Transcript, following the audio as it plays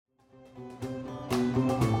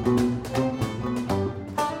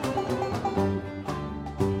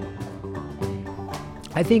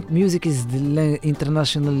I think music is the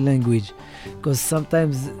international language, because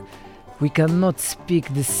sometimes we cannot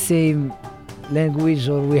speak the same language,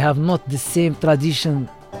 or we have not the same tradition,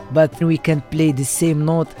 but we can play the same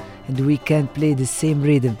note and we can play the same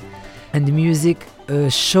rhythm. And music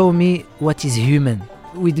show me what is human.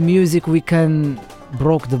 With music we can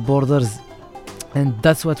break the borders, and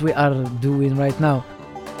that's what we are doing right now.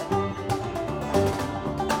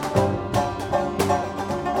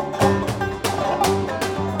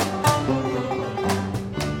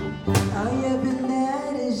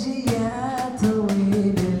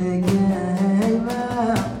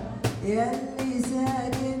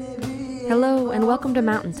 Hello and welcome to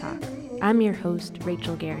Mountain Talk. I'm your host,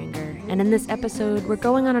 Rachel Geringer, and in this episode, we're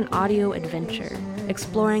going on an audio adventure,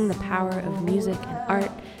 exploring the power of music and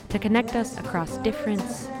art to connect us across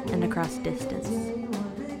difference and across distance.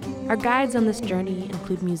 Our guides on this journey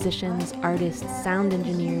include musicians, artists, sound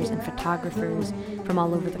engineers, and photographers from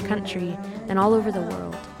all over the country and all over the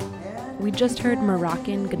world. We just heard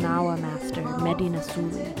Moroccan Gnawa master Medina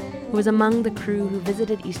Souli, who was among the crew who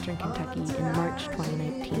visited Eastern Kentucky in March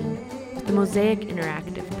 2019 with the Mosaic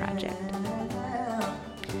Interactive Project.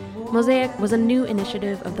 Mosaic was a new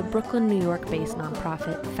initiative of the Brooklyn, New York-based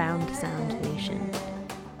nonprofit Found Sound Nation.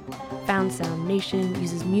 Found Sound Nation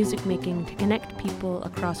uses music making to connect people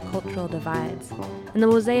across cultural divides, and the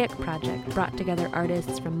Mosaic Project brought together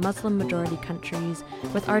artists from Muslim-majority countries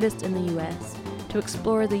with artists in the U.S. to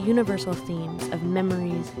explore the universal themes of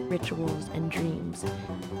memories, rituals, and dreams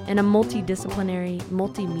in a multidisciplinary,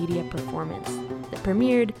 multimedia performance that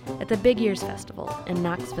premiered at the Big Ears Festival in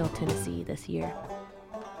Knoxville, Tennessee this year.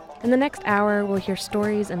 In the next hour, we'll hear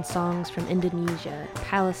stories and songs from Indonesia,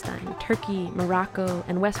 Palestine, Turkey, Morocco,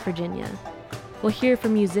 and West Virginia. We'll hear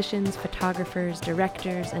from musicians, photographers,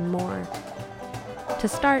 directors, and more. To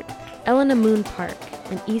start, Elena Moon Park,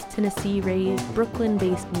 an East Tennessee-raised,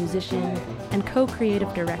 Brooklyn-based musician and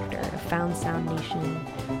co-creative director of Found Sound Nation,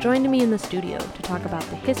 joined me in the studio to talk about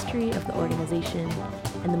the history of the organization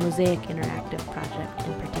and the Mosaic Interactive Project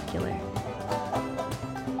in particular.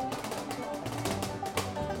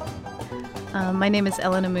 My name is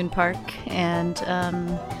Elena Moon Park, and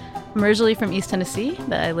I'm originally from East Tennessee,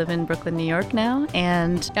 but I live in Brooklyn, New York now,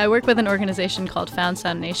 and I work with an organization called Found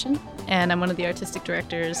Sound Nation, and I'm one of the artistic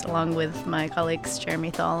directors along with my colleagues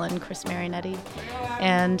Jeremy Thal and Chris Marinetti.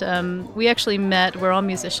 And we actually met, we're all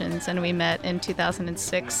musicians, and we met in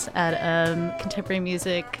 2006 at a contemporary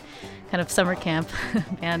music kind of summer camp,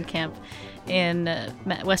 band camp, in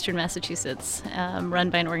Western Massachusetts, run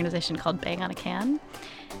by an organization called Bang on a Can.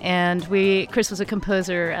 And Chris was a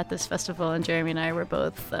composer at this festival, and Jeremy and I were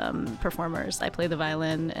both performers. I play the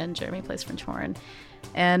violin, and Jeremy plays French horn.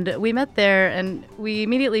 And we met there, and we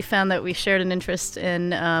immediately found that we shared an interest in,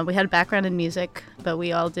 we had a background in music, but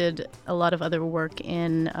we all did a lot of other work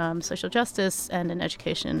in social justice and in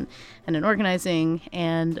education and in organizing.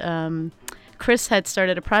 And Chris had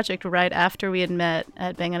started a project right after we had met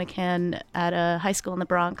at Bang on a Can at a high school in the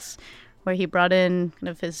Bronx, where he brought in kind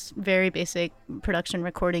of his very basic production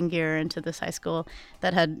recording gear into this high school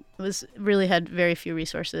that had very few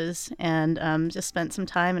resources, and just spent some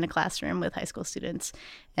time in a classroom with high school students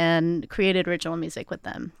and created original music with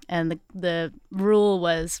them. And the rule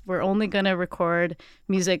was, we're only going to record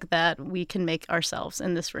music that we can make ourselves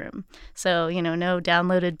in this room. So, no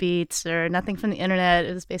downloaded beats or nothing from the internet.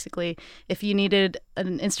 It was basically, if you needed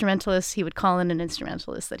an instrumentalist, he would call in an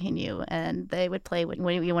instrumentalist that he knew, and they would play what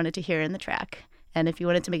you wanted to hear in the track. And if you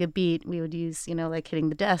wanted to make a beat, we would use, like hitting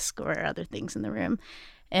the desk or other things in the room.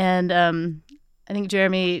 And I think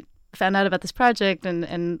Jeremy found out about this project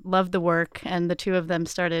and loved the work, and the two of them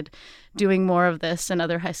started doing more of this in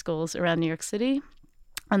other high schools around New York City,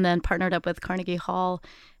 and then partnered up with Carnegie Hall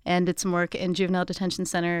and did some work in juvenile detention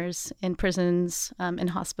centers, in prisons, in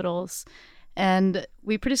hospitals. And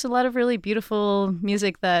we produced a lot of really beautiful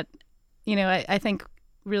music that, I think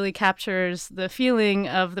really captures the feeling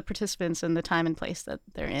of the participants and the time and place that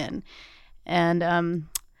they're in. And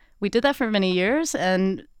we did that for many years,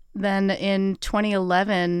 and then in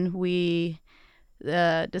 2011, we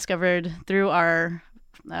discovered through our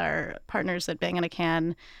partners at Bang on a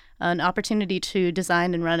Can an opportunity to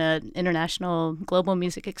design and run an international global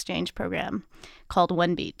music exchange program called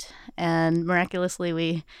One Beat. And miraculously,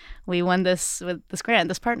 we won this grant,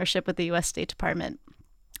 this partnership with the U.S. State Department.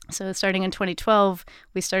 So starting in 2012,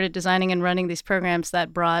 we started designing and running these programs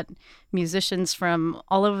that brought musicians from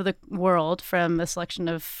all over the world, from a selection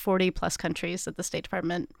of 40 plus countries that the State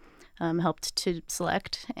Department helped to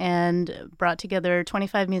select, and brought together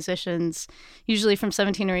 25 musicians, usually from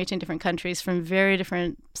 17 or 18 different countries, from very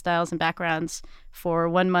different styles and backgrounds, for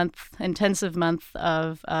 1 month, intensive month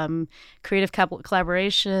of creative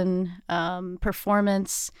collaboration,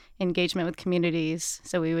 performance, engagement with communities.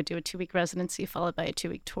 So we would do a 2-week residency followed by a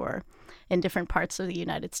 2-week tour in different parts of the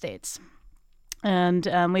United States. And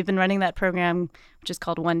we've been running that program, which is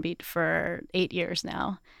called One Beat, for 8 years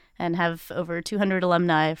now, and have over 200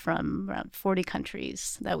 alumni from around 40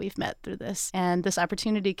 countries that we've met through this. And this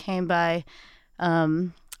opportunity came by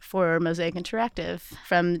for Mosaic Interactive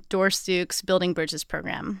from Doris Duke's Building Bridges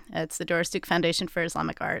program. It's the Doris Duke Foundation for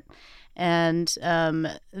Islamic Art. And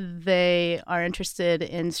they are interested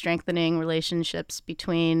in strengthening relationships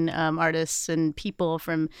between artists and people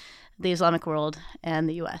from the Islamic world and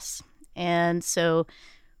the U.S. And so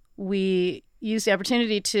we used the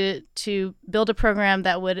opportunity to build a program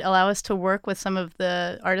that would allow us to work with some of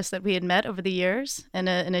the artists that we had met over the years in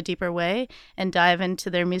a deeper way and dive into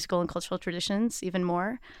their musical and cultural traditions even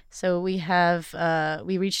more. So we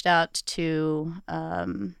reached out to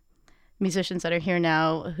musicians that are here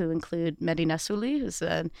now, who include Mehdi Nassouli, who's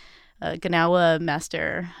a Gnawa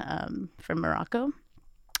master from Morocco.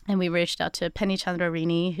 And we reached out to Penny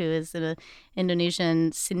Chandrarini, who is an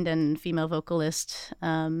Indonesian Sindan female vocalist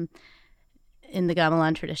in the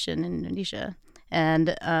gamelan tradition in Indonesia.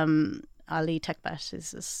 And Ali Tekbash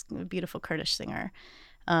is this beautiful Kurdish singer.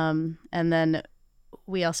 And then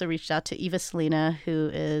we also reached out to Eva Selena, who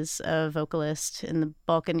is a vocalist in the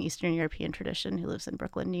Balkan Eastern European tradition, who lives in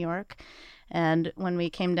Brooklyn, New York. And when we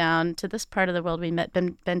came down to this part of the world, we met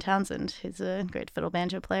Ben Townsend, who's a great fiddle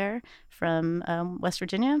banjo player from West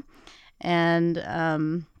Virginia,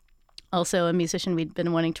 and also a musician we'd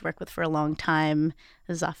been wanting to work with for a long time,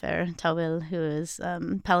 Zafer Tawil, who is a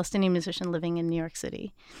Palestinian musician living in New York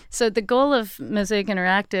City. So the goal of Mosaic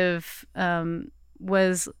Interactive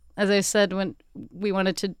was, as I said, when we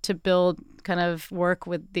wanted to build kind of work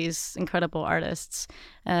with these incredible artists,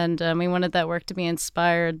 and we wanted that work to be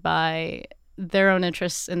inspired by their own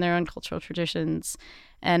interests in their own cultural traditions,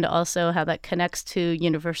 and also how that connects to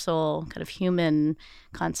universal kind of human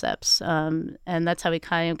concepts. And that's how we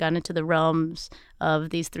kind of got into the realms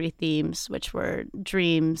of these 3 themes, which were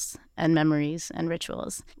dreams and memories and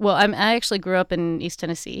rituals. Well, I actually grew up in East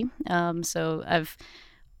Tennessee, so I've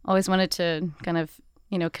always wanted to kind of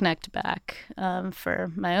connect back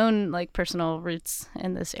for my own personal roots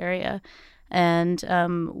in this area. And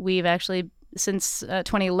we've actually, since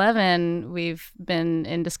 2011, we've been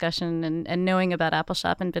in discussion and knowing about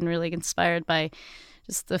Appalshop, and been really inspired by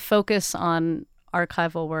just the focus on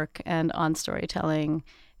archival work and on storytelling.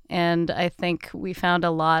 And I think we found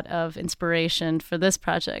a lot of inspiration for this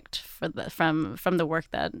project from the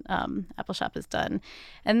work that Appalshop has done.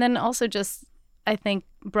 And then also just, I think,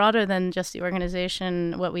 broader than just the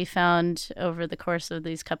organization, what we found over the course of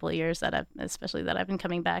these couple of years that I've been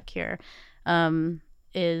coming back here,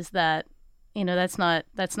 is that that's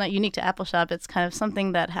not unique to Appalshop. It's kind of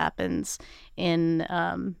something that happens in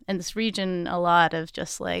this region a lot, of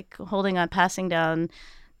just holding on, passing down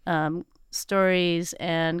stories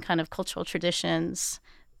and kind of cultural traditions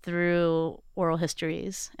through oral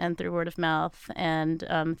histories and through word of mouth and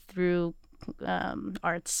through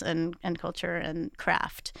arts and culture and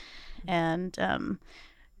craft. And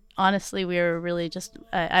honestly, we were really just,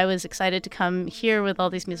 I was excited to come here with all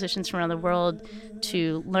these musicians from around the world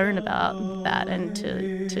to learn about that and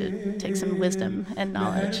to take some wisdom and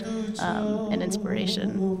knowledge and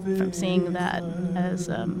inspiration from seeing that as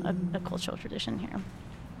a cultural tradition here.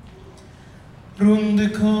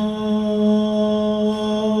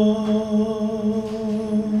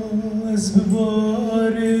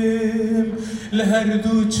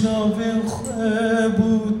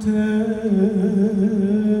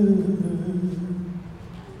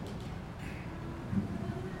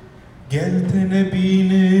 قلت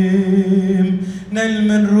نبينم نل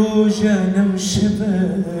من روجا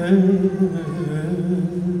نمشبه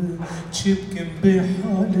تشبكم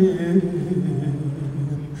بحالم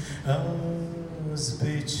از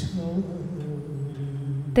بيشارم.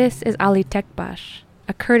 This is Ali Tekbash,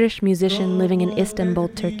 a Kurdish musician living in Istanbul,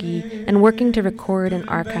 Turkey, and working to record and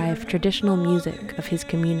archive traditional music of his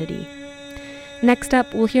community. Next up,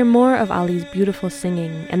 we'll hear more of Ali's beautiful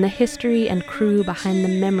singing and the history and crew behind the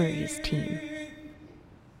Memories team.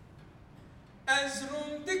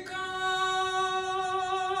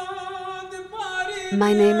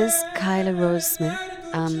 My name is Kyla Rose Smith.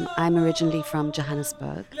 I'm originally from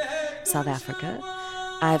Johannesburg, South Africa.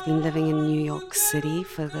 I've been living in New York City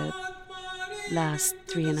for the last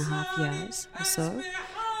 3.5 years or so.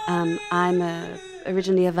 I'm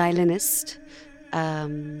originally a violinist,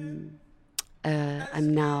 I'm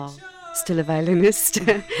now still a violinist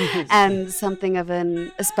and something of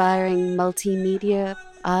an aspiring multimedia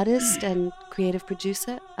artist and creative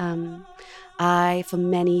producer. I, for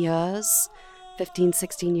many years, 15,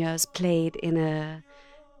 16 years, played in a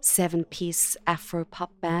 7-piece Afro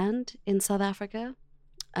pop band in South Africa.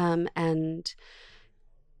 And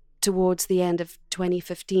towards the end of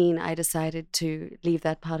 2015, I decided to leave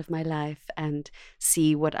that part of my life and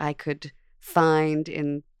see what I could find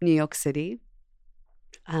in New York City.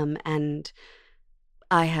 And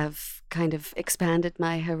I have kind of expanded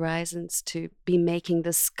my horizons to be making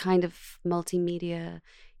this kind of multimedia,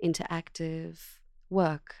 interactive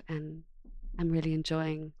work. And I'm really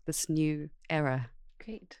enjoying this new era.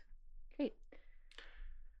 Great. Great.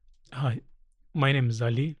 Hi, my name is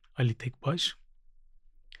Ali Tekbash.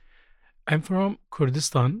 I'm from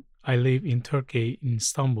Kurdistan. I live in Turkey, in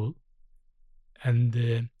Istanbul,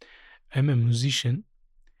 and I'm a musician.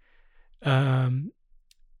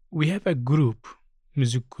 We have a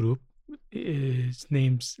music group. Its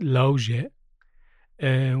name's Lauge.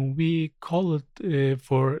 We call it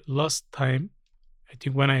for last time, I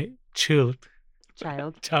think when I child,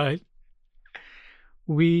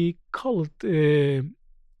 we call it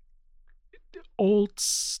old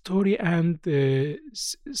story and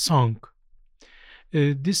song.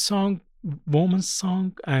 This song, woman's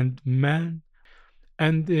song and man,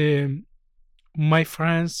 and my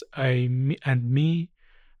friends, and me,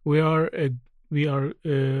 we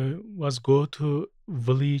was go to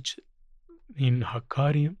village in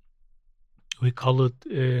Hakkari. We call it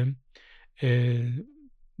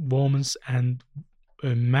woman's and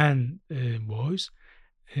man voice,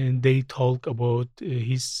 and they talk about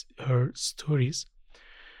her stories.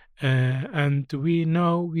 And we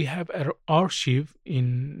know we have an archive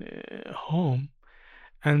in home,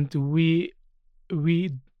 and we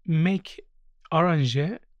make arrange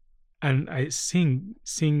and I singing.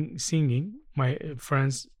 My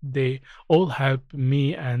friends, they all help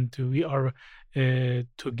me, and we are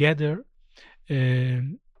together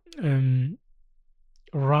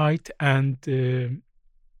write and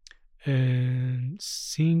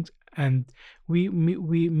sing, and we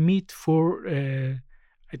meet for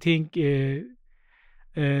I think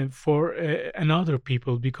for another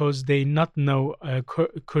people, because they not know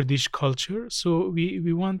Kurdish culture. So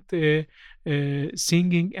we want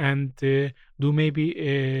singing and do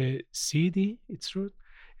maybe CD. It's true,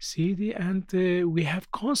 CD, and we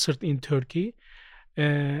have concert in Turkey.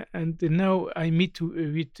 And now I meet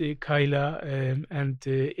with Kayla and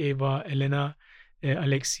Eva, Elena,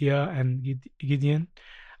 Alexia, and Gideon.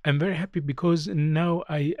 I'm very happy because now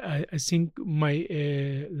I think my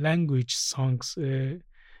language songs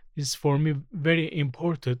is for me very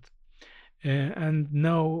important. And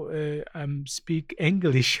now I'm speak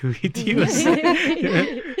English with you.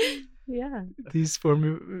 Yeah. This for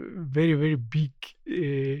me very, very big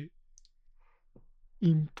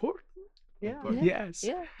important. Yeah. Yes.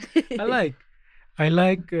 Yeah. I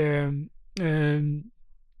like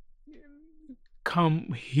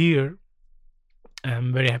come here.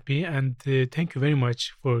 I'm very happy, and thank you very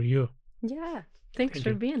much for you. Yeah. Thanks Thank for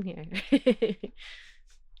you. being here.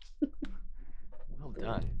 Well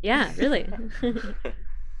done. Yeah, really.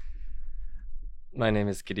 My name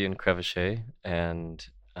is Gideon Crevachet, and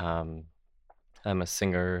I'm a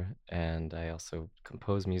singer, and I also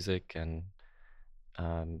compose music and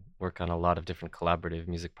work on a lot of different collaborative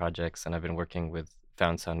music projects. And I've been working with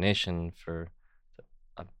Found Sound Nation for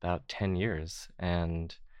about 10 years.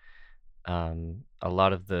 And a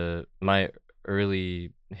lot of my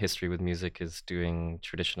early history with music is doing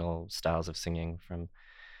traditional styles of singing from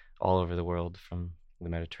all over the world, from the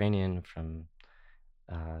Mediterranean, from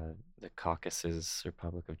the Caucasus,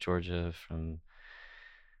 Republic of Georgia, from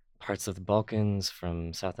parts of the Balkans,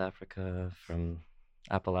 from South Africa, from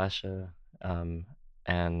Appalachia.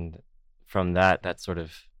 And from that sort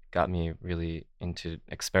of got me really into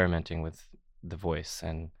experimenting with the voice,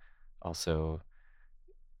 and also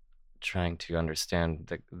trying to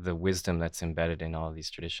understand the wisdom that's embedded in all these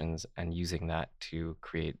traditions, and using that to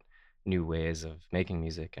create new ways of making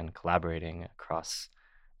music and collaborating across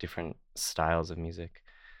different styles of music.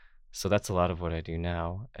 So that's a lot of what I do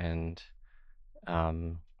now. And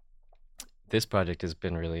this project has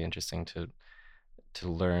been really interesting to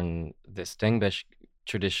learn this Dengbesh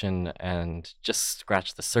tradition and just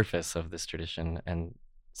scratch the surface of this tradition and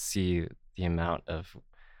see the amount of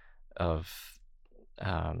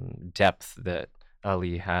depth that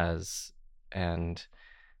Ali has, and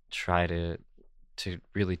try to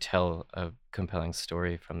really tell a compelling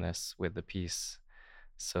story from this with the piece.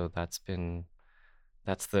 So that's the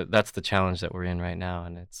challenge that we're in right now,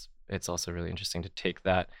 and it's also really interesting to take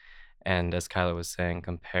that, and as Kyla was saying,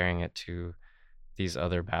 comparing it to these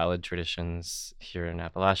other ballad traditions here in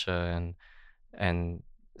Appalachia, and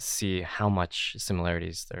see how much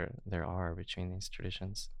similarities there are between these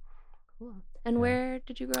traditions. Cool. And Yeah. where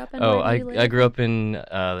did you grow up and Oh, where do you live? I grew up in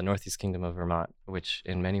the Northeast Kingdom of Vermont, which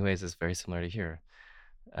in many ways is very similar to here.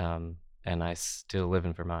 And I still live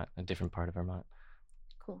in Vermont, a different part of Vermont.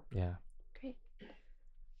 Cool. Yeah. Great.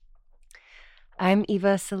 I'm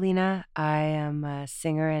Eva Selena. I am a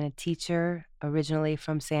singer and a teacher originally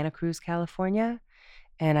from Santa Cruz, California,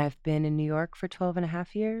 and I've been in New York for 12 and a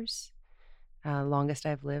half years, longest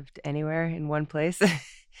I've lived anywhere in one place.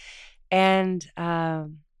 And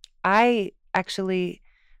I actually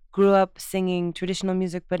grew up singing traditional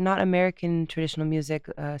music, but not American traditional music,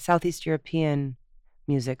 Southeast European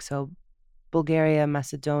music, so Bulgaria,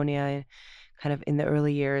 Macedonia, kind of in the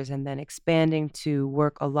early years, and then expanding to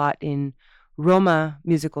work a lot in Roma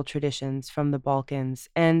musical traditions from the Balkans.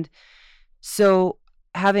 And so,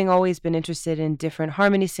 having always been interested in different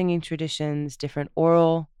harmony singing traditions, different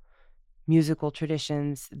oral musical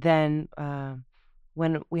traditions, then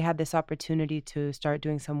when we had this opportunity to start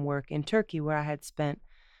doing some work in Turkey, where I had spent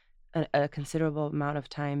a considerable amount of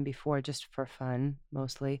time before just for fun,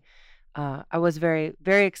 mostly, I was very,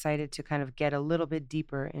 very excited to kind of get a little bit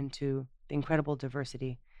deeper into the incredible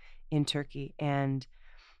diversity in Turkey. And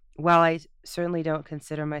while I certainly don't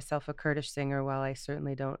consider myself a Kurdish singer, while I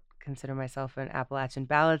certainly don't consider myself an Appalachian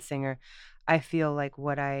ballad singer, I feel like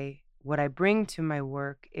what I bring to my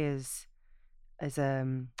work is a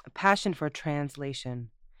passion for translation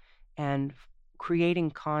and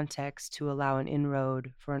creating context to allow an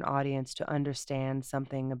inroad for an audience to understand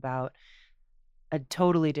something about a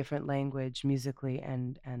totally different language musically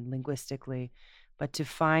and linguistically, but to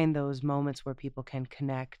find those moments where people can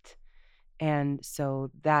connect. And so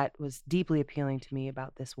that was deeply appealing to me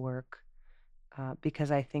about this work,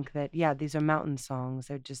 because I think that, yeah, these are mountain songs.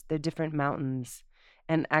 They're different mountains.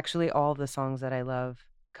 And actually all the songs that I love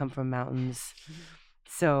come from mountains.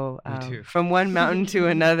 So Me too. from one mountain to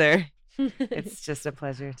another, it's just a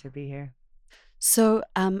pleasure to be here. So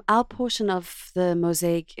our portion of the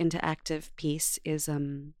Mosaic interactive piece is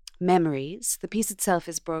memories. The piece itself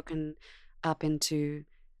is broken up into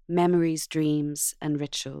memories, dreams, and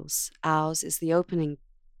rituals. Ours is the opening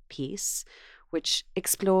piece, which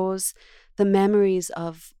explores the memories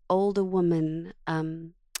of older women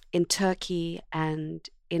in Turkey and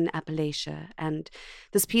in Appalachia. And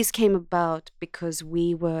this piece came about because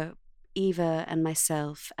we were, Eva and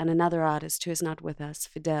myself and another artist who is not with us,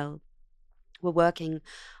 Fidel, were working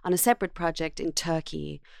on a separate project in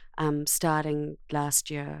Turkey starting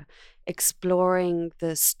last year, exploring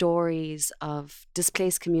the stories of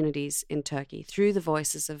displaced communities in Turkey through the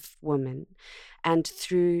voices of women and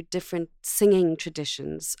through different singing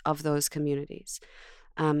traditions of those communities,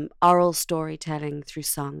 oral storytelling through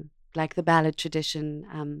song. Like the ballad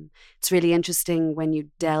tradition, it's really interesting when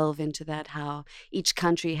you delve into that, how each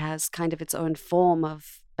country has kind of its own form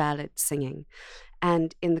of ballad singing.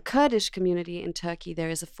 And in the Kurdish community in Turkey,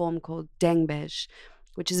 there is a form called dengbej,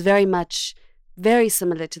 which is very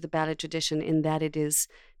similar to the ballad tradition in that it is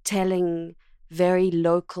telling very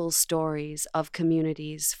local stories of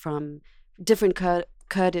communities from different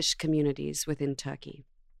Kurdish communities within Turkey.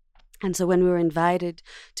 And so when we were invited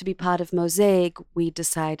to be part of Mosaic, we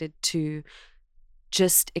decided to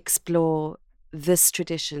just explore this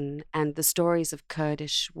tradition and the stories of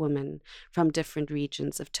Kurdish women from different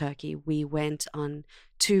regions of Turkey. We went on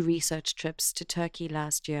 2 research trips to Turkey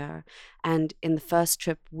last year. And in the first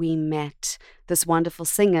trip, we met this wonderful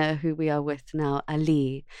singer who we are with now,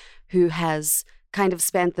 Ali, who has kind of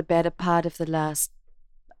spent the better part of the last,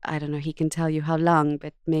 I don't know, he can tell you how long,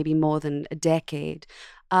 but maybe more than a decade,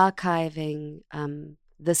 archiving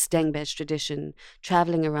this dengbej tradition,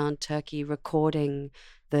 traveling around Turkey, recording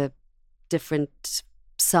the different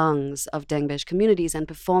songs of dengbej communities and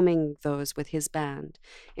performing those with his band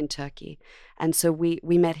in Turkey. And so we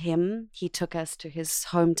met him. He took us to his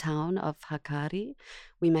hometown of Hakkari.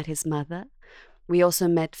 We met his mother. We also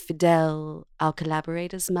met Fidel, our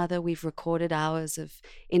collaborator's mother. We've recorded hours of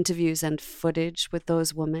interviews and footage with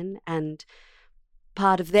those women, and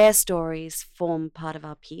part of their stories form part of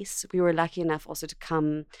our piece. We were lucky enough also to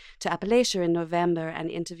come to Appalachia in November and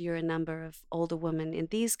interview a number of older women in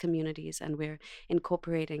these communities, and we're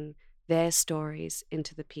incorporating their stories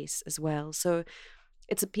into the piece as well. So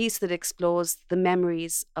it's a piece that explores the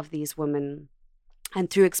memories of these women, and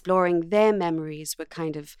through exploring their memories, we're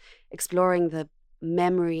kind of exploring the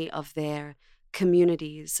memory of their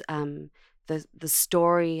communities, the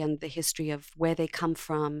story and the history of where they come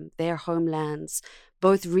from, their homelands,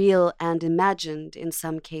 both real and imagined in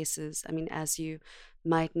some cases. I mean, as you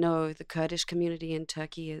might know, the Kurdish community in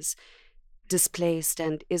Turkey is displaced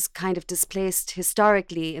and is kind of displaced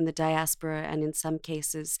historically in the diaspora, and in some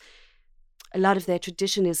cases a lot of their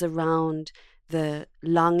tradition is around the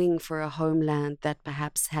longing for a homeland that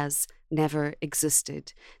perhaps has never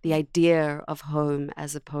existed, the idea of home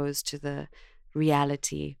as opposed to the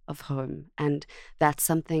reality of home. And that's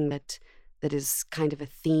something that is kind of a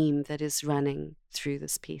theme that is running through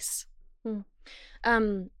this piece.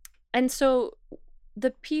 And so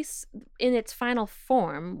the piece in its final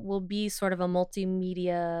form will be sort of a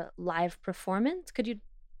multimedia live performance. Could you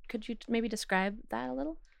maybe describe that a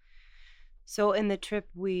little? So in the trip,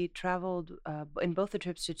 we traveled in both the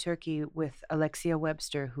trips to Turkey with Alexia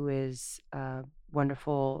Webster, who is a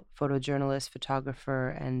wonderful photojournalist, photographer,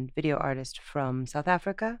 and video artist from South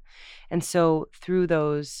Africa. And so through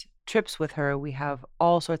those trips with her, we have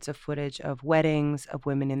all sorts of footage of weddings, of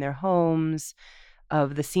women in their homes,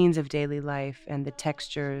 of the scenes of daily life and the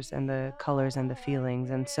textures and the colors and the feelings.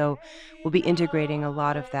 And so we'll be integrating a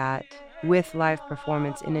lot of that with live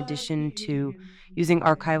performance, in addition to using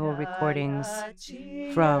archival recordings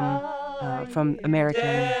from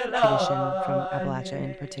American tradition, from Appalachia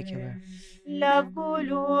in particular.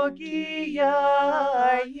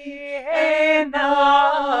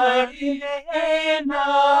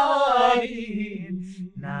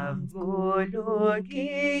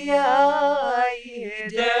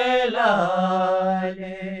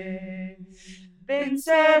 bin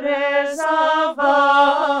sere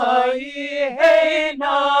zavai hey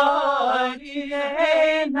narin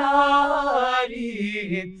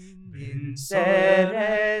bin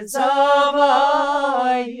sere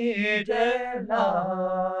zavai delale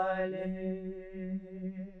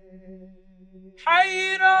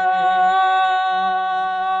hayran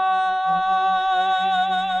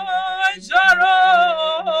jaro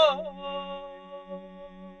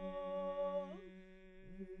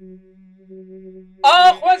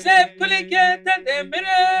آخوزم کلی که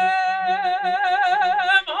تدمرم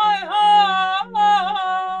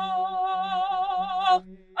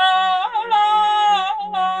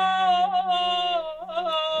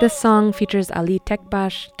This song features Ali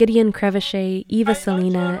Tekbash, Gideon Crevichet, Eva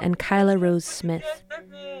Selena, and Kyla Rose Smith.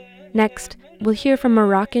 Next, we'll hear from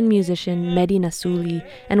Moroccan musician Mehdi Nassouli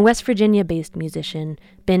and West Virginia-based musician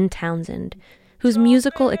Ben Townsend, whose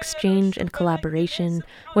musical exchange and collaboration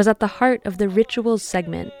was at the heart of the Rituals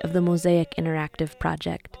segment of the Mosaic Interactive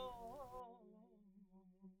Project.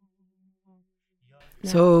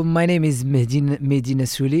 So my name is Mehdi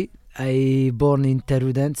Nassouli. I born in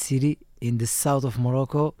Taroudan city in the south of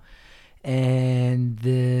Morocco, and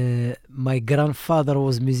my grandfather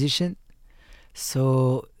was musician.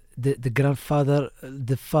 So the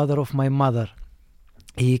father of my mother,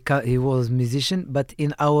 he was musician, but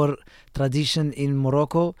in our tradition in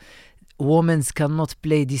Morocco, women cannot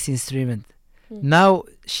play this instrument. Now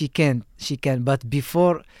she can, but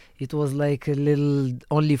before it was like a little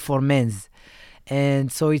only for men's.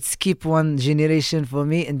 And so it skipped one generation for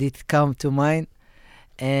me, and it come to mine,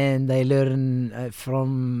 and I learn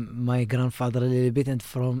from my grandfather a little bit, and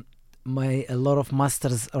from a lot of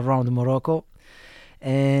masters around Morocco.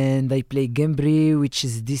 And I play gembri, which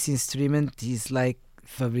is this instrument is like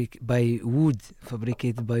fabricated by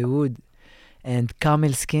wood, and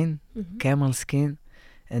camel skin,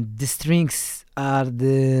 and the strings are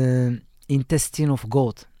the intestine of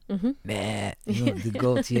goat. The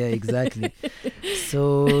goat, yeah, exactly.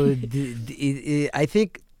 So I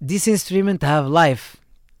think this instrument have life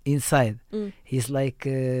inside. He's like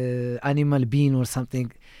animal being or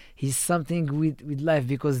something. He's something with life,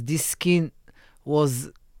 because this skin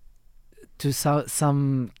was to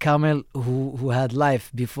some camel who had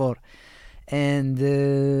life before. And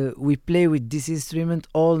we play with this instrument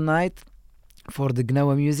all night for the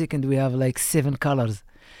Gnawa music, and we have like 7 colors.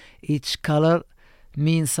 Each color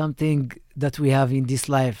means something that we have in this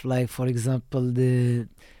life. Like, for example, the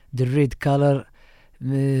red color,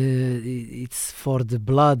 it's for the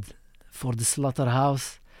blood, for the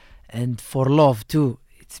slaughterhouse, and for love too.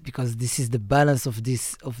 It's because this is the balance of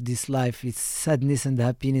this life. It's sadness and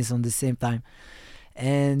happiness on the same time.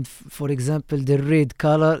 And for example, the red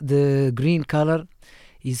color, the green color,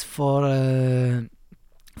 is for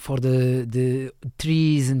the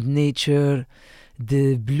trees and nature.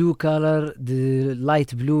 The blue color, the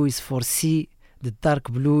light blue, is for sea. The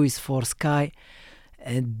dark blue is for sky,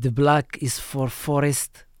 and the black is for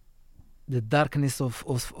forest. The darkness of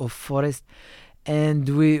forest. And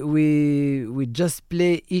we just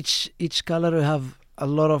play each color. We have a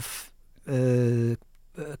lot of a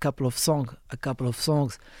couple of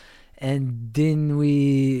songs, and then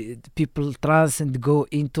people trance and go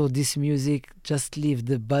into this music, just leave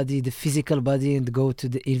the body, the physical body, and go to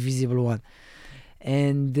the invisible one.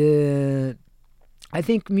 And I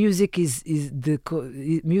think music is the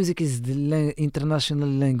international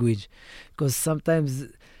language, because sometimes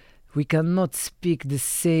we cannot speak the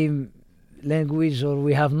same language, or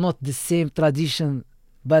we have not the same tradition,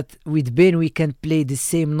 but with Ben we can play the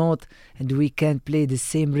same note and we can play the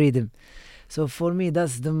same rhythm. So for me,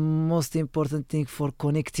 that's the most important thing for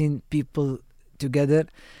connecting people together.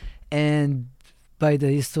 And by the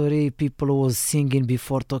history, people was singing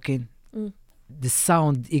before talking. The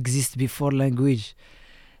sound exists before language.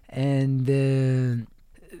 And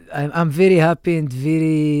I'm very happy and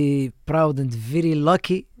very proud and very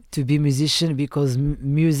lucky to be musician, because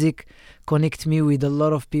music connect me with a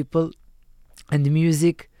lot of people, and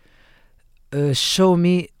music show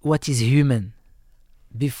me what is human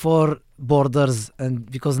before borders.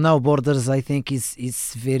 And because now borders, I think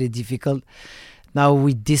is very difficult. Now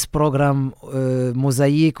with this program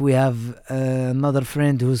Mosaic, we have another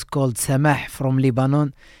friend who's called Samah from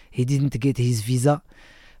Lebanon. He didn't get his visa,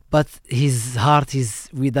 but his heart is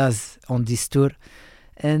with us on this tour.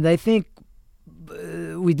 And I think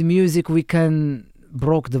with music we can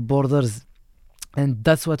break the borders, and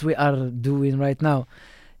that's what we are doing right now.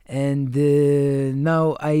 And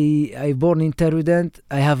now I born in Taroudant.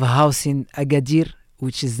 I have a house in Agadir,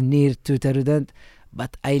 which is near to Taroudant,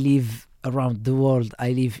 but I live around the world.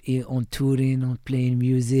 I live on touring, on playing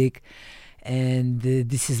music, and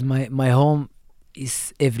this is my home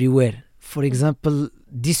is everywhere. For example,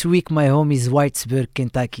 this week my home is Whitesburg,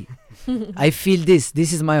 Kentucky. I feel this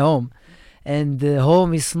is my home. And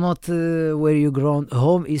home is not where you grow.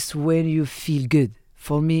 Home is when you feel good.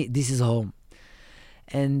 For me, this is home.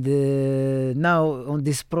 And now on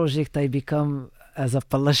this project, I become as a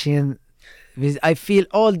Palashian. I feel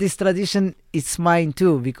all this tradition is mine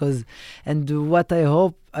too, because and what I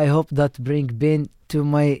hope that bring Ben to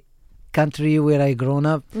my country where I grown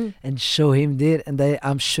up and show him there, and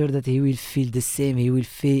I'm sure that he will feel the same. He will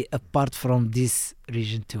feel apart from this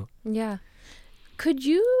region too. Yeah. Could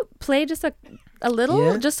you play just a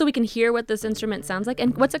little, just so we can hear what this instrument sounds like?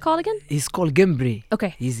 And what's it called again? He's called Gembri.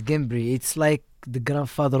 Okay. He's Gembri. It's like the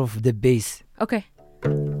grandfather of the bass. Okay.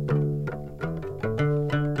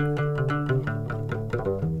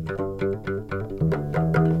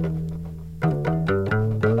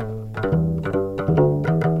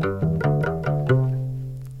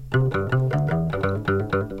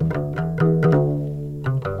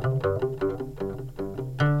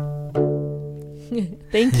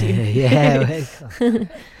 Thank you. Yeah.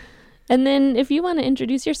 And then if you want to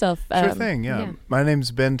introduce yourself. Sure thing, yeah. My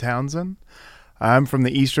name's Ben Townsend. I'm from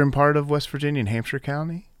the eastern part of West Virginia in Hampshire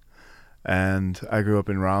County. And I grew up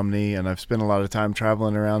in Romney, and I've spent a lot of time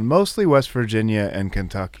traveling around, mostly West Virginia and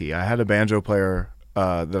Kentucky. I had a banjo player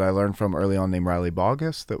that I learned from early on named Riley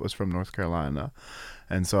Bogus that was from North Carolina.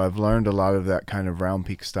 And so I've learned a lot of that kind of round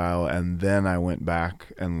peak style, and then I went back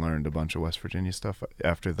and learned a bunch of West Virginia stuff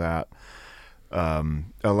after that. A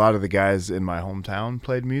lot of the guys in my hometown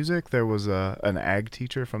played music. There was an ag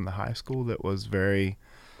teacher from the high school that was very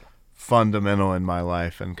fundamental in my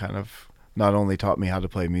life, and kind of not only taught me how to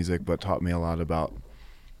play music, but taught me a lot about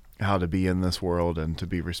how to be in this world and to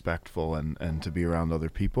be respectful and to be around other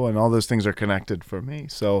people. And all those things are connected for me.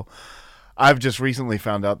 So I've just recently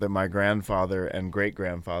found out that my grandfather and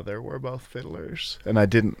great-grandfather were both fiddlers, and I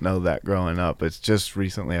didn't know that growing up. It's just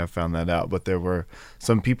recently I found that out, but there were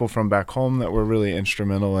some people from back home that were really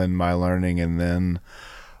instrumental in my learning. And then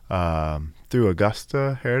through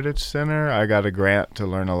Augusta Heritage Center, I got a grant to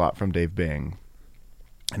learn a lot from Dave Bing,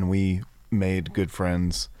 and we made good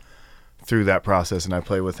friends through that process, and I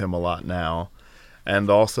play with him a lot now. And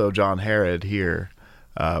also John Herod here.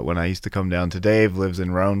 When I used to come down to Dave, lives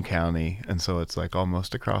in Roane County, and so it's like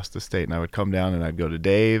almost across the state. And I would come down and I'd go to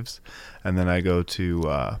Dave's, and then I go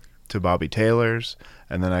to Bobby Taylor's,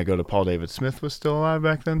 and then I go to Paul David Smith was still alive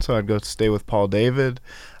back then, so I'd go stay with Paul David,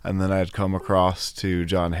 and then I'd come across to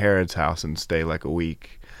John Herod's house and stay like a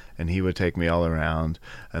week. And he would take me all around,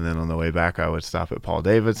 and then on the way back I would stop at Paul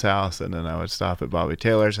David's house, and then I would stop at Bobby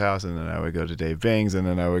Taylor's house, and then I would go to Dave Bing's, and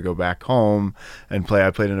then I would go back home and play.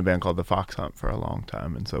 I played in a band called the Fox Hunt for a long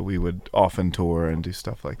time, and so we would often tour and do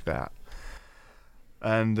stuff like that.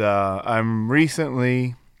 And I've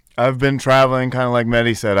been traveling, kind of like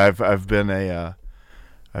Mehdi said. I've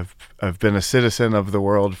been a citizen of the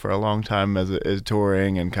world for a long time as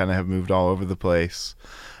touring, and kind of have moved all over the place.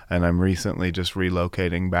 And I'm recently just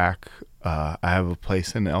relocating back. I have a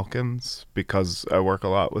place in Elkins because I work a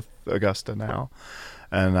lot with Augusta now.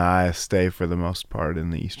 And I stay for the most part in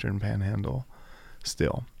the Eastern Panhandle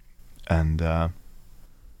still. And yeah,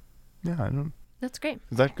 I don't. That's great.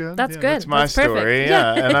 Is that good? That's good. That's my That's perfect. story.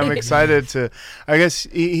 Yeah, and I'm excited to. I guess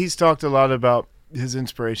he's talked a lot about his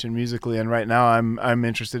inspiration musically, and right now I'm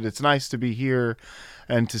interested. It's nice to be here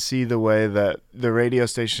and to see the way that the radio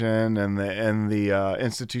station and the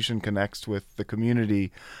institution connects with the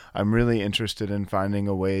community. I'm really interested in finding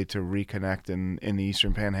a way to reconnect in the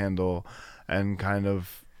Eastern Panhandle and kind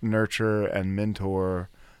of nurture and mentor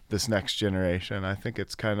this next generation. I think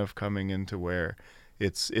it's kind of coming into where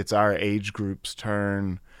it's our age group's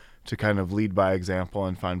turn to kind of lead by example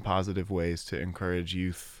and find positive ways to encourage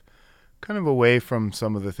youth kind of away from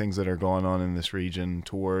some of the things that are going on in this region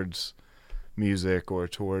towards music or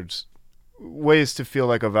towards ways to feel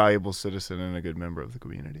like a valuable citizen and a good member of the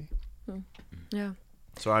community. Yeah.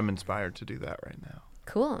 So I'm inspired to do that right now.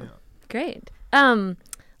 Cool. Yeah. Great.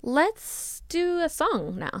 Let's do a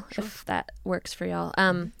song now, if that works for y'all.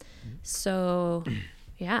 So,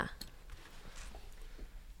 yeah.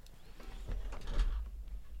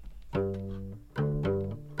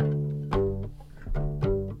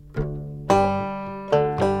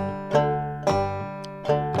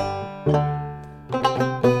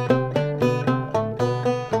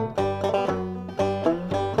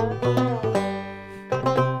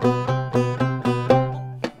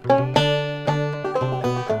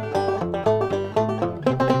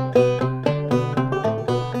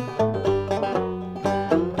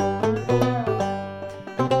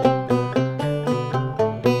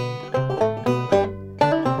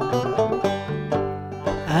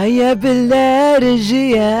 يا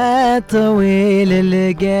بالارجية طويل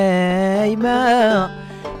القايمة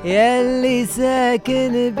ياللي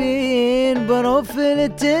ساكن بين بروف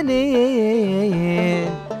التنين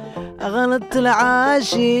غلط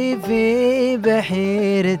العاشي في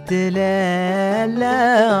بحيرة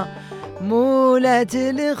لالا مولات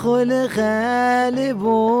الخلخال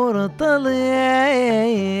بور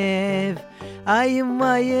طليف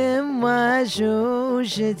يما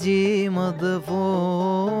شوشتي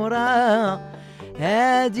مضفورة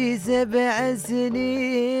هادي 7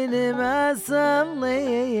 سنين ما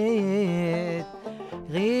صليت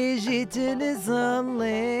غيجيت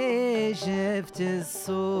نصلي شفت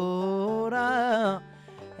الصورة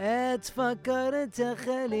اتفكرت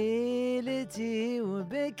خليلتي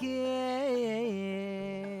وبكيت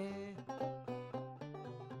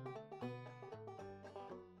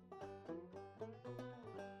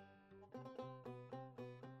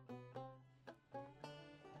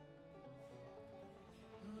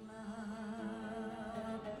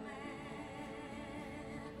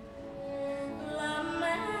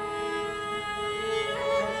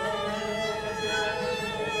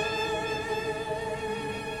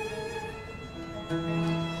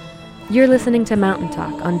You're listening to Mountain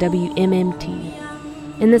Talk on WMMT.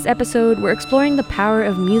 In this episode, we're exploring the power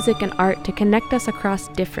of music and art to connect us across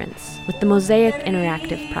difference with the Mosaic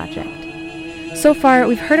Interactive Project. So far,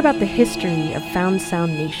 we've heard about the history of Found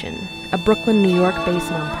Sound Nation, a Brooklyn, New York-based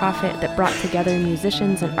nonprofit that brought together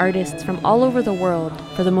musicians and artists from all over the world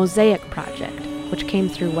for the Mosaic Project, which came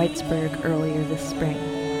through Whitesburg earlier this spring.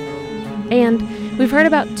 And we've heard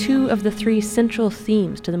about 2 of the 3 central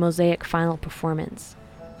themes to the Mosaic final performance: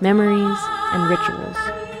 memories and rituals.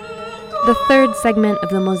 The third segment of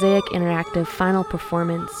the Mosaic Interactive final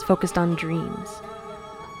performance focused on dreams.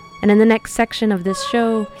 And in the next section of this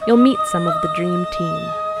show, you'll meet some of the dream team.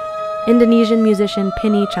 Indonesian musician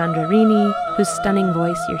Pini Chandrarini, whose stunning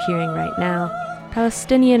voice you're hearing right now,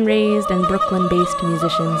 Palestinian-raised and Brooklyn-based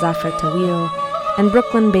musician Zafar Tawil, and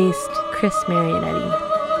Brooklyn-based Chris Marionetti.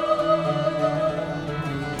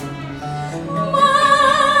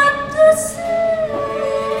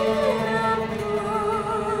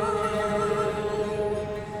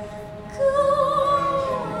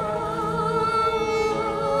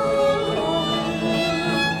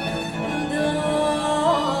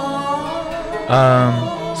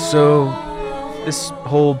 So this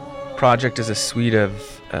whole project is a suite of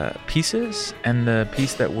pieces, and the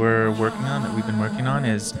piece that we've been working on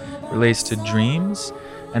relates to dreams,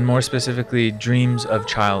 and more specifically dreams of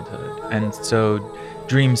childhood. And so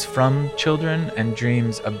dreams from children and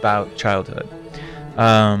dreams about childhood.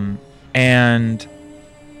 And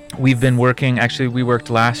we've been working, actually we worked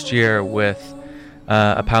last year with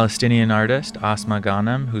a Palestinian artist, Asma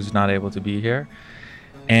Ghanem, who's not able to be here.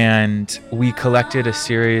 And we collected a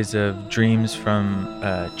series of dreams from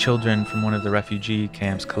children from one of the refugee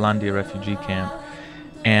camps, Kalandia refugee camp,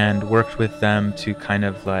 and worked with them to kind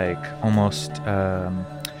of like almost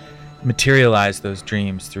materialize those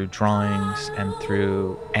dreams through drawings and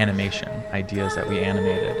through animation, ideas that we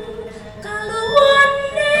animated.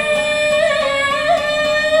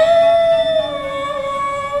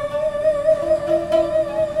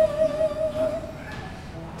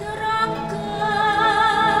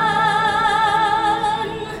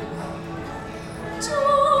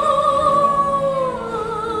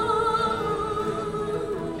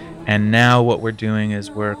 And now what we're doing is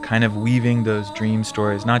we're kind of weaving those dream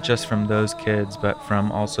stories, not just from those kids, but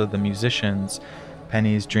from also the musicians,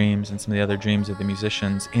 Penny's dreams and some of the other dreams of the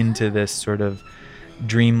musicians, into this sort of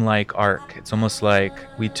dreamlike arc. It's almost like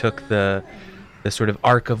we took the sort of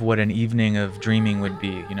arc of what an evening of dreaming would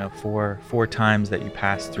be, you know, four times that you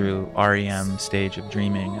pass through REM stage of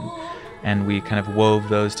dreaming, and we kind of wove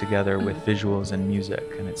those together with visuals and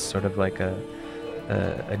music, and it's sort of like a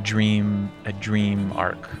dream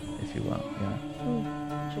arc, if you will. Yeah.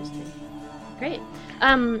 Interesting. Great.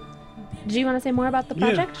 Do you want to say more about the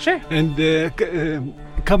project? Yeah. Sure. And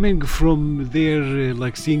coming from there,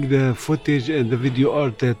 like seeing the footage and the video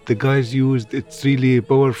art that the guys used, it's really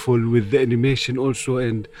powerful with the animation also,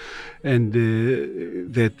 and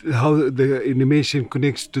that how the animation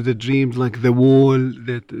connects to the dreams, like the wall,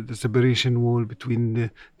 that the separation wall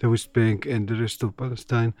between the West Bank and the rest of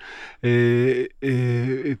Palestine.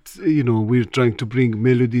 It's, you know, we're trying to bring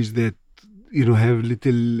melodies that, you know, have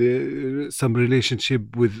little some relationship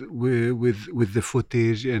with the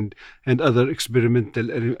footage and other experimental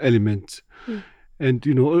elements, and,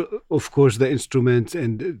 you know, of course the instruments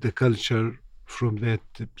and the culture from that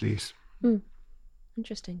place.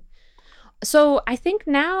 Interesting. So I think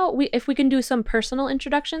now if we can do some personal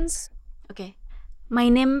introductions. Okay, my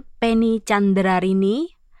name Penny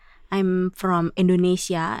Chandrarini. I'm from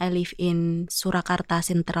Indonesia. I live in Surakarta,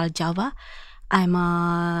 Central Java. I'm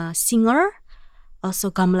a singer, also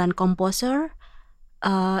gamelan composer,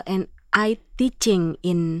 and I teaching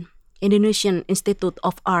in Indonesian Institute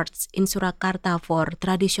of Arts in Surakarta for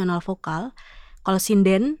traditional vocal called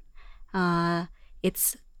Sinden.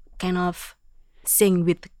 It's kind of sing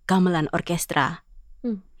with gamelan orchestra.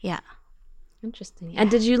 Yeah. Interesting. And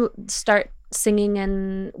did you start singing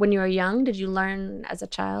when you were young? Did you learn as a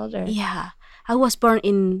child? Or? Yeah, I was born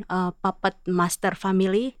in a puppet master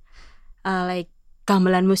family. Like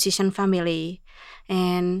gamelan musician family,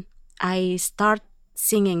 and I start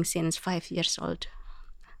singing since 5 years old.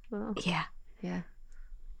 Wow. Yeah.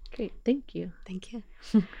 Great, thank you. Thank you.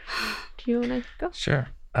 Do you want to go? Sure.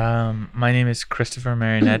 My name is Christopher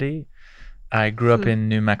Marinetti. I grew up in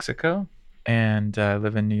New Mexico, and I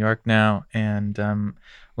live in New York now. And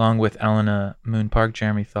along with Elena Moon Park,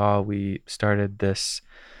 Jeremy Thal, we started this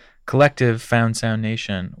collective, Found Sound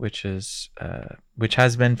Nation, which has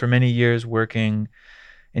been for many years working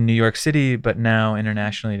in New York City, but now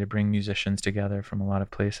internationally, to bring musicians together from a lot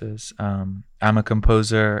of places. I'm a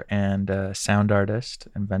composer and a sound artist,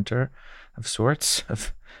 inventor of sorts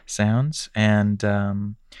of sounds, and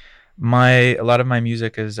a lot of my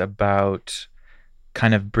music is about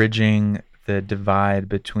kind of bridging the divide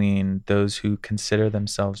between those who consider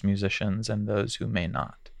themselves musicians and those who may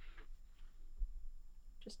not.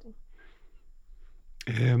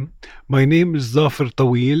 My name is Zafar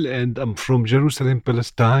Tawil, and I'm from Jerusalem,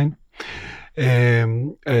 Palestine.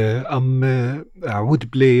 I'm a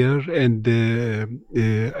oud player, and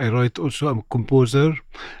I write also. I'm a composer.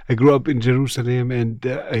 I grew up in Jerusalem, and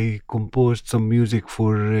I composed some music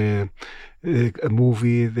for a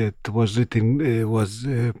movie that was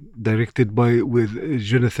directed with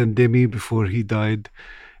Jonathan Demme before he died.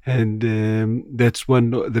 And that's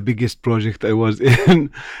the biggest project I was in.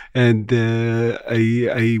 And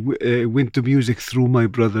I went to music through my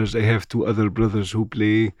brothers. I have 2 other brothers who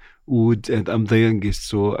play oud, and I'm the youngest,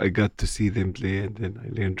 so I got to see them play, and then I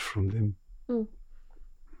learned from them.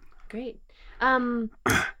 Great. Do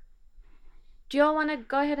you all want to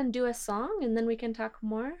go ahead and do a song, and then we can talk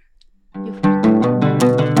more?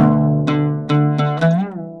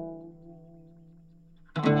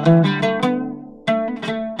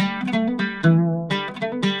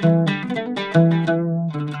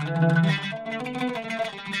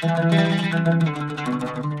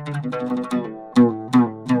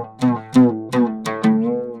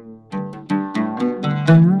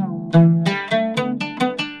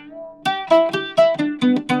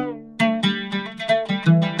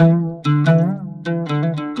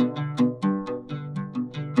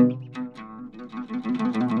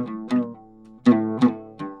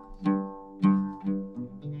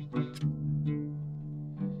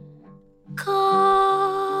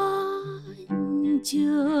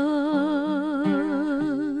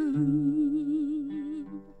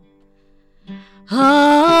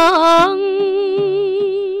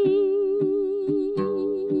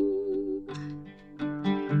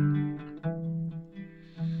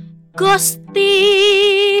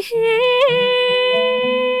 Gusti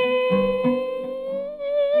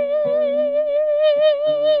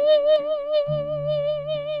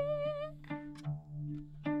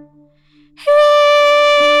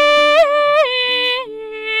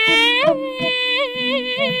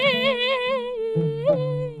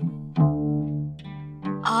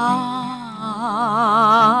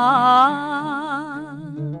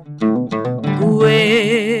Wes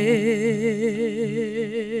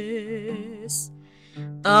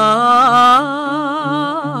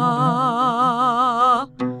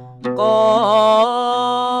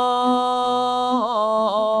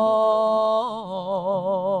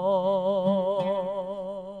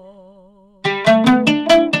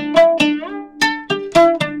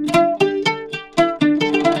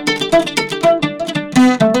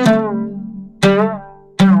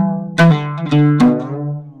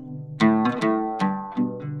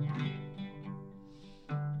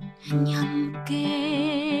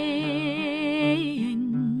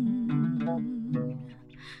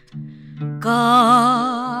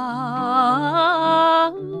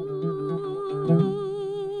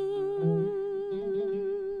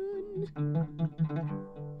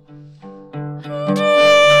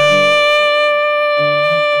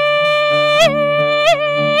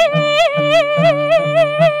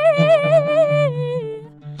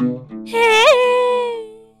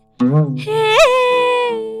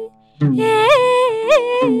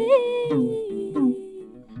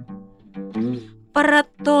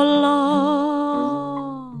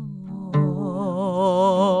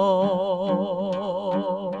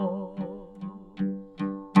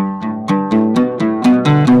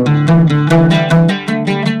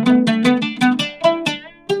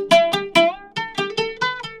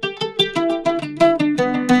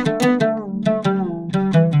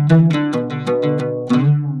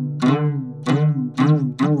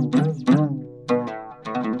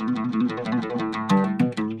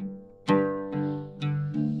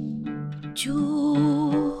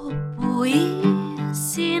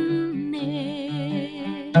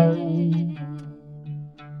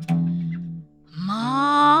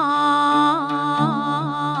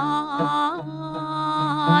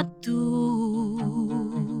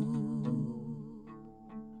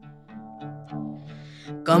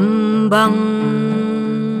Kembang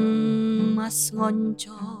mas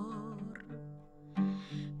ngoncor,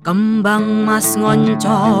 kembang mas ngoncor,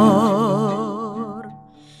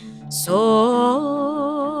 soks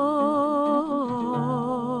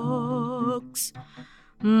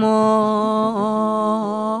mo.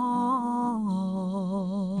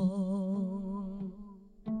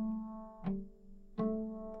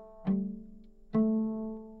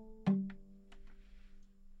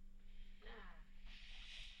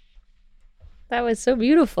 That was so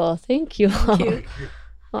beautiful. Thank you. Thank you.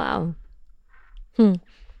 Wow.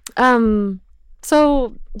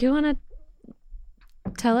 So do you want to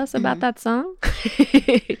tell us about that song?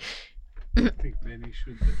 I think Benny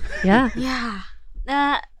should. Yeah. Yeah.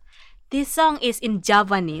 This song is in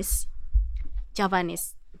Javanese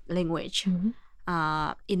language.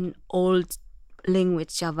 In old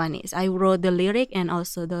language Javanese. I wrote the lyric and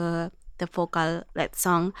also the vocal that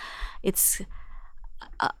song. It's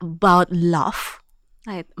about love,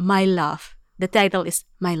 right? My love. The title is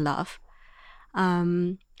My Love.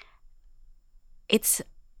 It's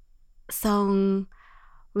song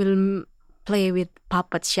will play with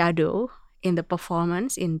puppet shadow in the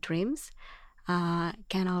performance in dreams,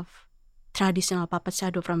 kind of traditional puppet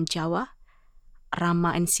shadow from Jawa,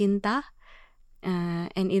 Rama and Sinta,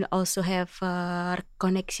 and it also have a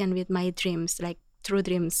connection with my dreams, like true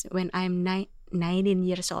dreams when I'm 19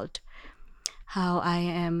 years old. How I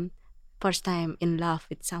am first time in love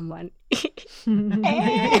with someone. And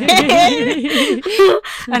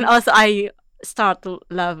also I start to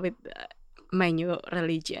love with my new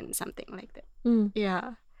religion, something like that.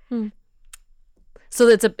 Yeah. So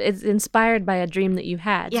it's inspired by a dream that you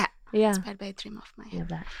had. Yeah. Yeah. Inspired by a dream of mine. Love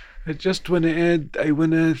that. I just want to add, I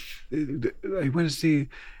want to say,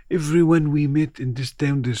 everyone we met in this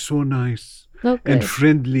town, they're so nice and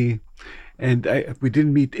friendly. And we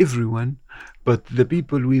didn't meet everyone, but the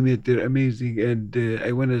people we met, they're amazing. And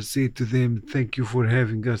I want to say to them, thank you for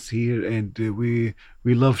having us here. And we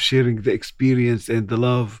love sharing the experience and the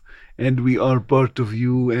love. And we are part of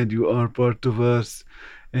you, and you are part of us.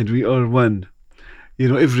 And we are one. You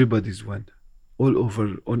know, everybody's one. All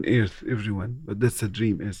over on earth, everyone. But that's a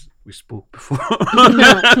dream, as we spoke before.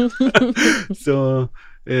 So,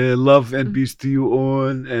 love and peace to you all.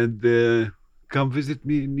 And come visit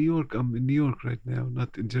me in New York. I'm in New York right now,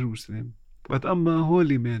 not in Jerusalem. But I'm a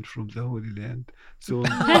holy man from the Holy Land. So The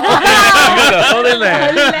Holy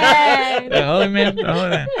Land. The Holy Man. The Holy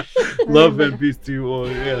Land. Love and peace to you all.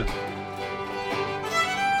 Yeah.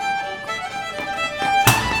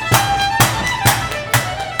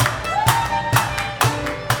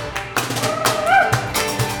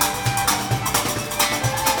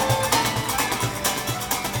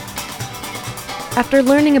 After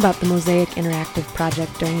learning about the Mosaic Interactive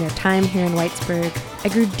project during their time here in Whitesburg, I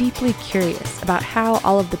grew deeply curious about how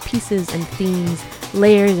all of the pieces and themes,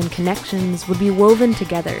 layers and connections would be woven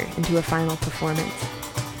together into a final performance.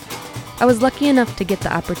 I was lucky enough to get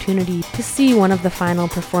the opportunity to see one of the final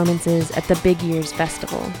performances at the Big Ears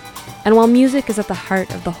Festival. And while music is at the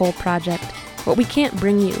heart of the whole project, what we can't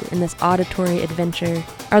bring you in this auditory adventure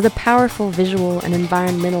are the powerful visual and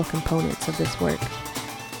environmental components of this work.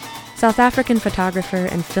 South African photographer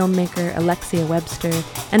and filmmaker Alexia Webster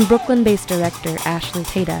and Brooklyn-based director Ashley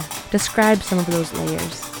Tata describe some of those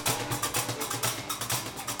layers.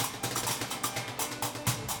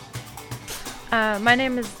 My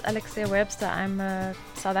name is Alexia Webster. I'm a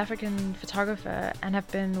South African photographer and have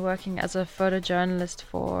been working as a photojournalist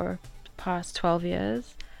for the past 12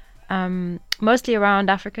 years. Mostly around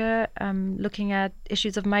Africa, looking at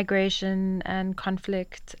issues of migration and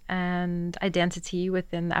conflict and identity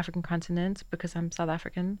within the African continent because I'm South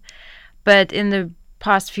African. But in the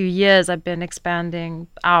past few years, I've been expanding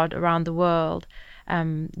out around the world,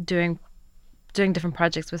 doing different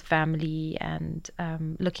projects with family and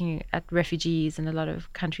looking at refugees in a lot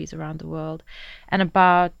of countries around the world. And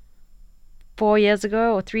about 3 years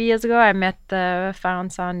ago, I met the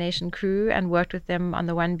Found Sound Nation crew and worked with them on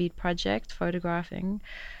the One Beat project, photographing,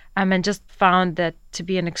 and just found that to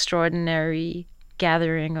be an extraordinary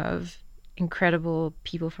gathering of incredible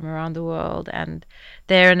people from around the world. And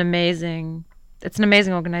they're it's an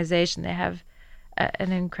amazing organization. They have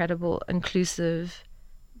an incredible inclusive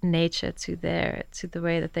nature to the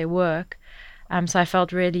way that they work. So I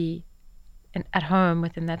felt really at home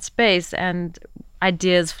within that space, and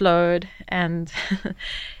ideas flowed, and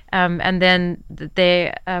then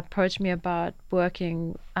they approached me about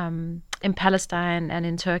working in Palestine and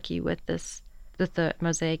in Turkey with the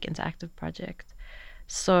Mosaic Interactive project.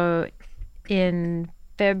 So in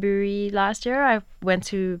February last year, I went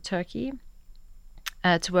to Turkey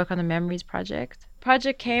to work on the Memories project.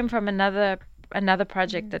 Project came from another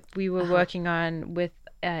project that we were working on with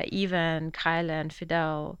Eva and Kyla and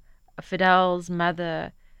Fidel. Fidel's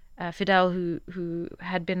mother, Fidel, who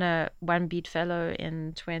had been a One Beat fellow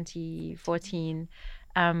in 2014,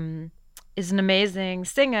 is an amazing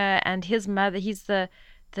singer, and his mother, he's the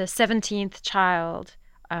 17th child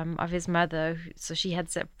of his mother. So she had,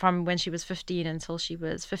 from when she was 15 until she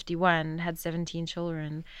was 51, had 17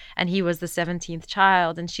 children, and he was the 17th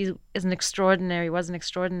child, and she was an extraordinary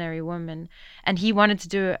woman, and he wanted to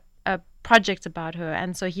do a project about her,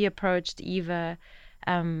 and so he approached Eva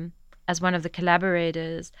as one of the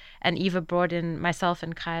collaborators, and Eva brought in myself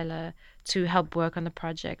and Kyla to help work on the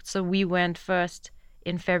project. So we went first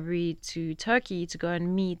in February to Turkey to go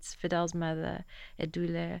and meet Fidel's mother,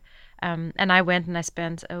 Edule. And I went and I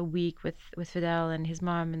spent a week with Fidel and his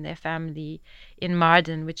mom and their family in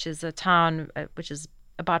Mardin, which is a town which is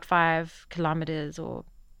about 5 kilometers or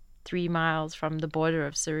 3 miles from the border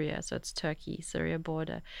of Syria. So it's Turkey-Syria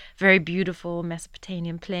border. Very beautiful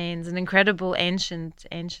Mesopotamian plains, an incredible ancient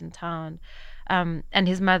town. And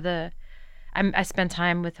his mother, I spent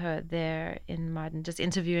time with her there in Mardin, just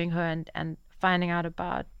interviewing her and finding out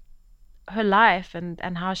about her life and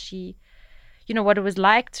how she, what it was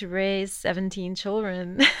like to raise 17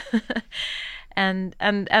 children and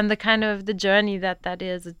the kind of the journey that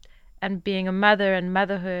is, and being a mother and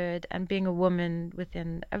motherhood and being a woman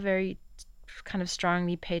within a very kind of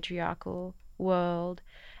strongly patriarchal world,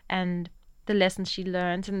 and the lessons she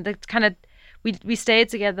learned, and the kind of we stayed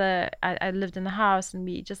together. I lived in the house and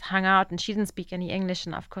we just hung out, and she didn't speak any English,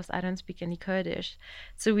 and of course I don't speak any Kurdish.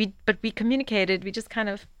 So we communicated. We just kind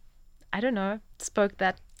of, I don't know, spoke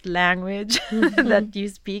that language that you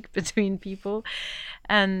speak between people,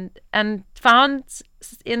 and found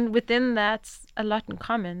within that a lot in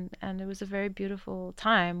common. And it was a very beautiful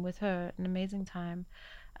time with her, an amazing time.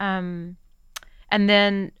 And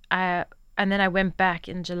then I went back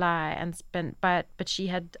in July and spent, but she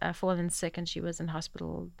had fallen sick and she was in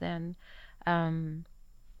hospital then.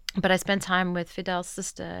 But I spent time with Fidel's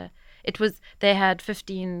sister.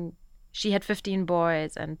 She had 15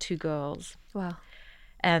 boys and 2 girls. Wow.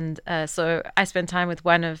 And so I spent time with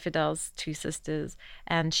one of Fidel's 2 sisters,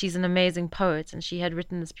 and she's an amazing poet, and she had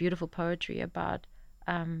written this beautiful poetry about,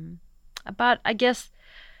 I guess,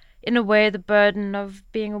 in a way, the burden of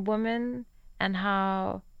being a woman and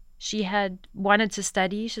how she had wanted to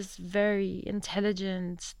study. She's very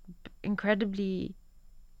intelligent, incredibly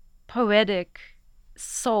poetic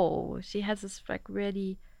soul. She has this like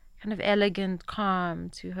really kind of elegant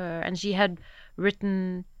calm to her, and she had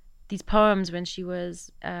written these poems when she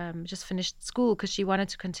was just finished school because she wanted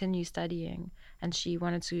to continue studying and she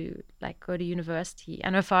wanted to like go to university,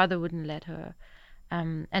 and her father wouldn't let her.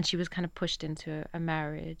 and she was kind of pushed into a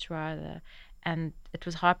marriage rather, and it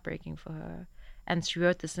was heartbreaking for her. And she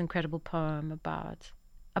wrote this incredible poem about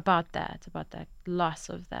that loss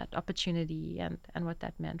of that opportunity and what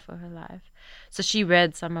that meant for her life. So she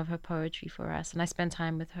read some of her poetry for us, and I spent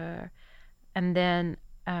time with her. And then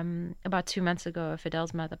about 2 months ago,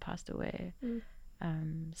 Fidel's mother passed away.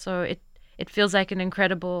 So it feels like an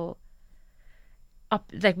incredible,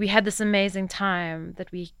 like we had this amazing time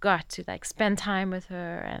that we got to like spend time with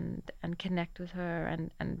her and connect with her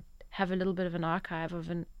and have a little bit of an archive of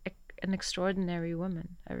an extraordinary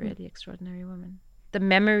woman, a really extraordinary woman. The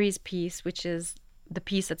memories piece, which is the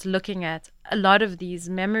piece that's looking at a lot of these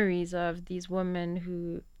memories of these women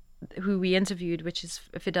who we interviewed, which is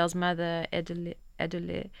Fidel's mother,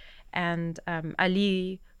 Edule, and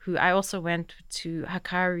Ali, who I also went to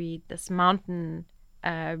Hakkari, this mountain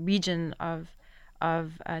region of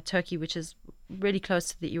Turkey, which is really close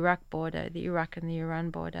to the Iraq border, the Iraq and the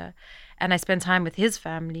Iran border. And I spent time with his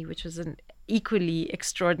family, which was an equally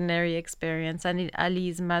extraordinary experience. And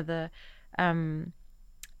Ali's mother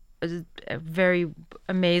was a very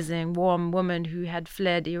amazing, warm woman who had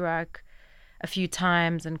fled Iraq a few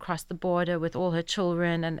times and crossed the border with all her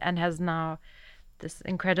children and has now this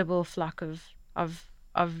incredible flock of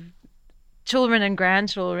children and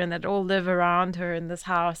grandchildren that all live around her in this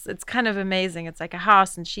house. It's kind of amazing. It's like a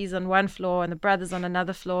house, and she's on one floor and the brother's on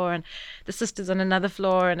another floor and the sister's on another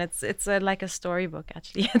floor, and it's like a storybook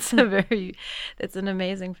actually. It's an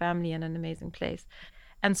amazing family and an amazing place.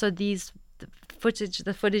 And so the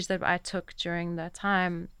footage that I took during that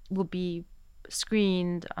time will be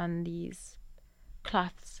screened on these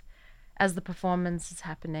cloths as the performance is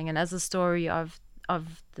happening and as a story of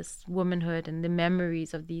this womanhood and the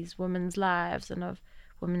memories of these women's lives and of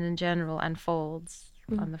women in general unfolds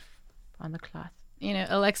on the cloth. You know,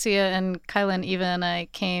 Alexia and Kyla and Eva and I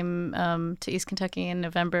came to East Kentucky in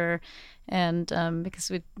November, and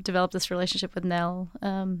because we developed this relationship with Nell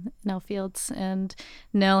Fields, and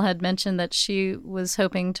Nell had mentioned that she was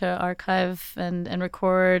hoping to archive and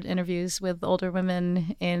record interviews with older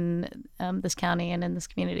women in this county and in this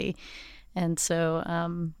community. And so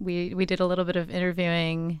we did a little bit of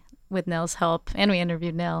interviewing with Nell's help, and we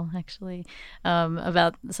interviewed Nell actually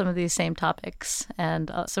about some of these same topics, and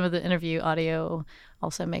some of the interview audio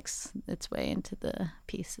also makes its way into the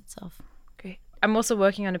piece itself. Great. I'm also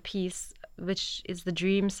working on a piece which is the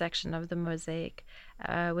dream section of the mosaic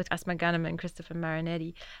with Asma Ghanem and Christopher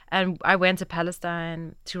Marinetti. And I went to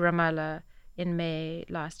Palestine, to Ramallah in May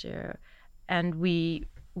last year, and we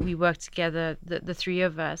worked together. The three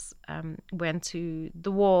of us went to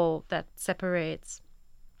the wall that separates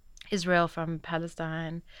Israel from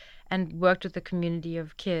Palestine and worked with a community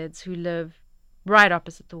of kids who live right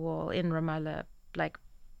opposite the wall in Ramallah, like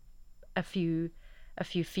a few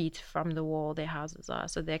feet from the wall their houses are.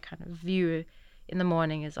 So their kind of view in the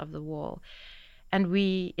morning is of the wall. And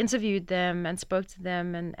we interviewed them and spoke to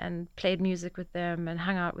them and played music with them and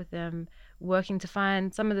hung out with them, working to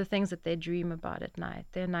find some of the things that they dream about at night,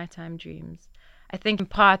 their nighttime dreams. I think in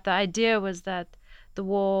part the idea was that the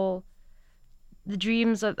wall, the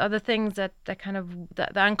dreams are the things that kind of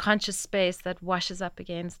the unconscious space that washes up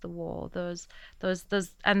against the wall, those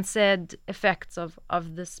unsaid effects of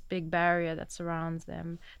this big barrier that surrounds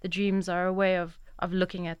them. The dreams are a way of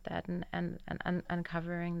looking at that and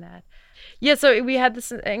uncovering that. Yeah, so we had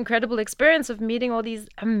this incredible experience of meeting all these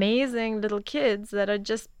amazing little kids that are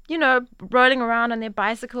just, you know, rolling around on their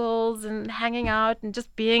bicycles and hanging out and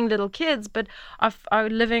just being little kids, but are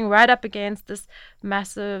living right up against this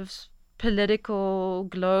massive political,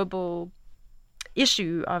 global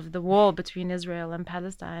issue of the wall between Israel and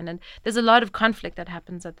Palestine. And there's a lot of conflict that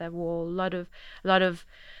happens at that wall, a lot of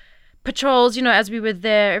patrols. You know, as we were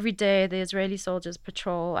there every day, the Israeli soldiers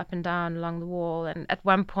patrol up and down along the wall. And at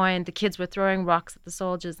one point, the kids were throwing rocks at the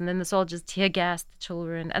soldiers, and then the soldiers tear gassed the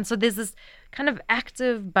children. And so there's this kind of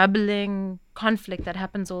active, bubbling conflict that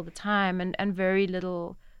happens all the time, and very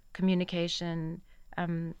little communication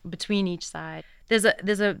between each side.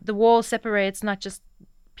 The wall separates not just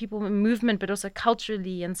people in movement, but also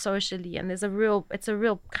culturally and socially, and it's a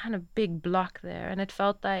real kind of big block there. And it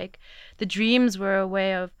felt like the dreams were a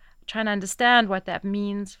way of trying to understand what that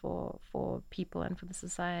means for people and for the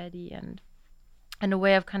society, and a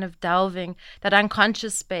way of kind of delving that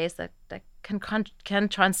unconscious space that can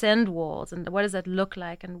transcend walls, and what does that look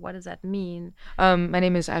like and what does that mean? My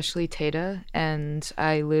name is Ashley Tata, and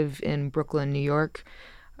I live in Brooklyn, New York.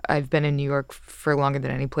 I've been in New York for longer than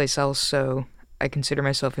any place else, so I consider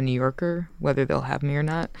myself a New Yorker, whether they'll have me or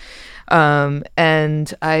not.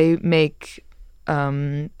 And I make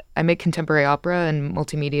contemporary opera and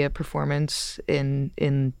multimedia performance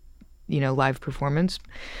in live performance.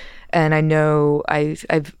 And I know I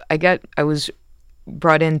was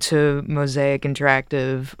brought into Mosaic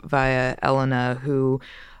Interactive via Elena, who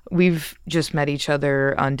we've just met each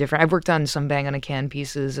other on different. I've worked on some Bang on a Can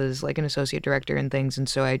pieces as like an associate director and things, and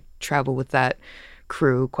so I travel with that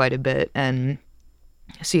crew quite a bit and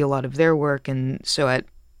see a lot of their work. And so at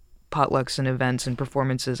potlucks and events and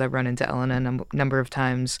performances, I've run into Elena a number of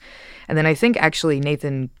times. And then I think actually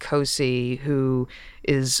Nathan Kosi, who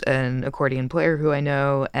is an accordion player who I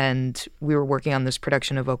know, and we were working on this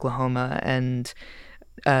production of Oklahoma, and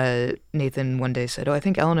Nathan one day said, I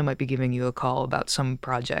think Elena might be giving you a call about some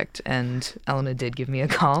project. And Elena did give me a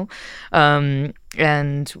call.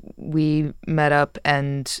 And we met up,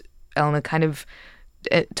 and Elena kind of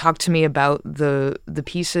talked to me about the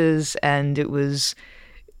pieces, and it was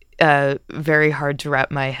very hard to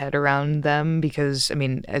wrap my head around them because, I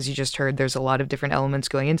mean, as you just heard, there's a lot of different elements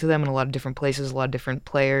going into them and a lot of different places, a lot of different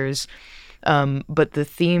players. But the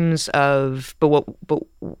themes of, but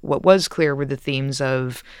what was clear were the themes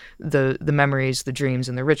of the memories, the dreams,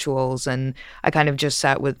 and the rituals. And I kind of just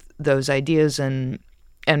sat with those ideas and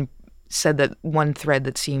said that one thread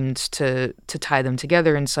that seemed to tie them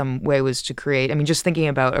together in some way was to create, I mean, just thinking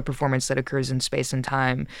about a performance that occurs in space and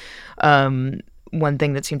time, one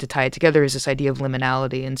thing that seemed to tie it together is this idea of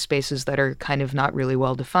liminality and spaces that are kind of not really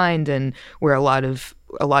well defined, and where a lot of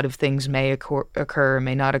things may occur,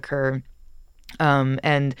 may not occur.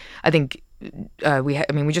 And I think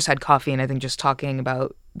we just had coffee, and I think just talking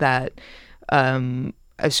about that,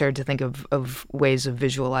 I started to think of ways of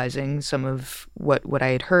visualizing some of what I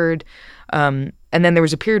had heard. And then there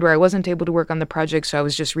was a period where I wasn't able to work on the project, so I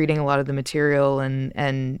was just reading a lot of the material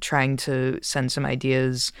and trying to send some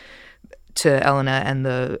ideas to Elena and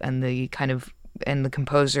the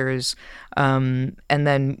composers. And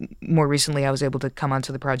then more recently I was able to come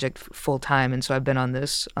onto the project full time, and so I've been on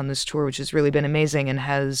this tour, which has really been amazing and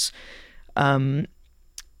has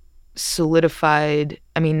solidified.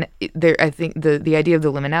 I mean, I think the idea of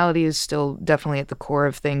the liminality is still definitely at the core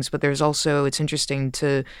of things, but there's also, it's interesting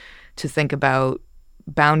to think about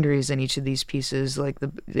boundaries in each of these pieces, like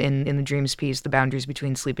in the dreams piece, the boundaries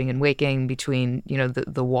between sleeping and waking, between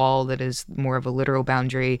the wall that is more of a literal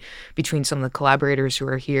boundary, between some of the collaborators who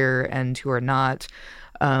are here and who are not.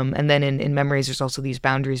 And then in memories, there's also these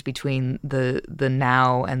boundaries between the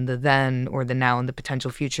now and the then, or the now and the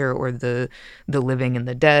potential future, or the living and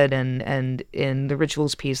the dead. And in the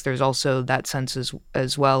rituals piece, there's also that sense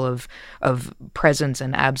as well of presence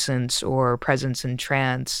and absence, or presence and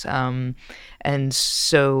trance. And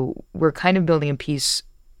so we're kind of building a piece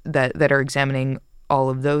that are examining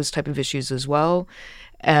all of those type of issues as well.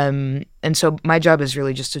 And so my job is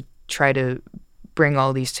really just to try to bring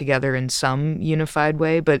all these together in some unified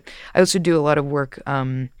way. But I also do a lot of work.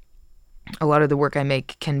 A lot of the work I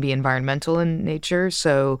make can be environmental in nature.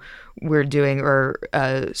 So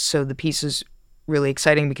so the piece is really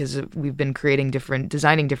exciting because we've been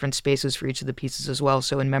designing different spaces for each of the pieces as well.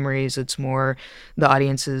 So in memories, it's more the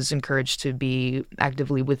audience is encouraged to be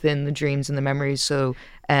actively within the dreams and the memories.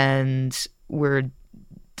 And we're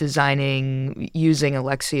designing, using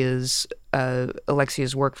Alexia's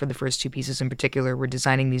work for the first two pieces in particular. We're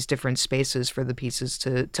designing these different spaces for the pieces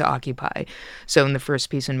to occupy. So in the first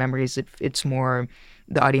piece, in memories, it's more,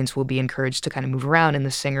 the audience will be encouraged to kind of move around, and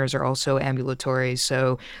the singers are also ambulatory.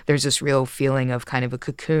 So there's this real feeling of kind of a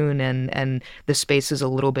cocoon, and the space is a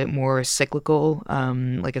little bit more cyclical,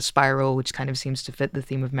 like a spiral, which kind of seems to fit the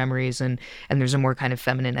theme of memories. And there's a more kind of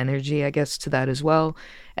feminine energy, I guess, to that as well.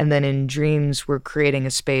 And then in dreams, we're creating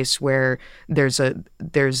a space where there's a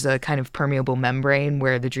kind of permeable membrane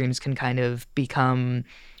where the dreams can kind of become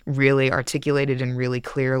really articulated and really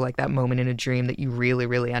clear, like that moment in a dream that you really,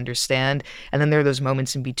 really understand. And then there are those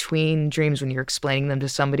moments in between dreams when you're explaining them to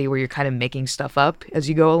somebody where you're kind of making stuff up as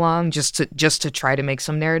you go along, just to try to make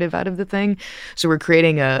some narrative out of the thing. So we're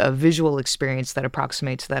creating a visual experience that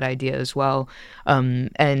approximates that idea as well.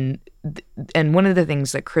 And one of the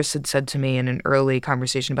things that Chris had said to me in an early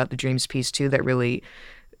conversation about the dreams piece too, that really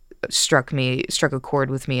struck a chord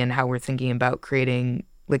with me, and how we're thinking about creating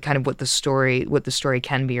like kind of what the story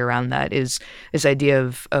can be around that, is this idea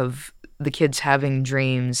of the kids having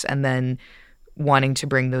dreams and then wanting to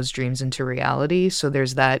bring those dreams into reality. So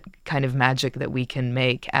there's that kind of magic that we can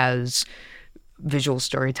make as visual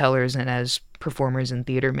storytellers and as performers and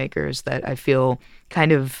theater makers that I feel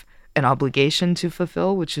kind of an obligation to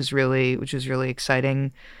fulfill, which is really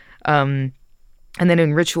exciting. And then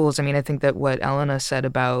in rituals, I mean, I think that what Elena said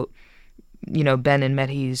about, Ben and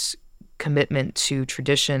Mehdi's commitment to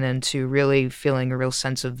tradition and to really feeling a real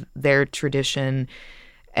sense of their tradition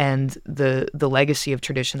and the legacy of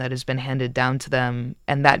tradition that has been handed down to them,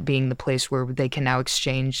 and that being the place where they can now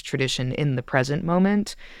exchange tradition in the present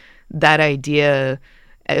moment. That idea,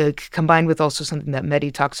 combined with also something that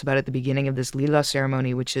Mehdi talks about at the beginning of this Lila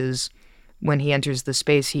ceremony, which is when he enters the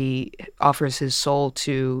space, he offers his soul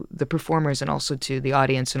to the performers and also to the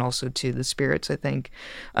audience and also to the spirits, I think.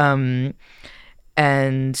 And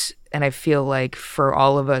I feel like for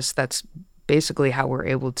all of us, that's basically how we're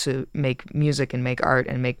able to make music and make art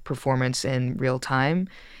and make performance in real time.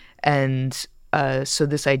 And so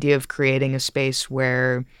this idea of creating a space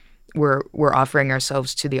where we're offering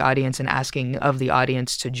ourselves to the audience and asking of the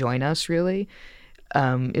audience to join us really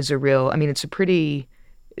is a real, I mean, it's a pretty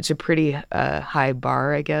high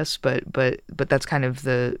bar, I guess, but that's kind of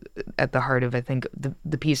at the heart of, I think,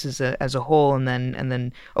 the piece as a whole, and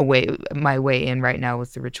then my way in right now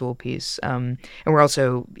with the ritual piece. And we're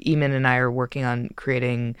also, Eamon and I are working on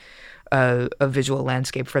creating a visual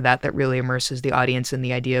landscape for that really immerses the audience in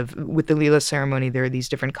the idea of, with the Lila ceremony, there are these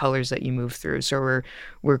different colors that you move through. So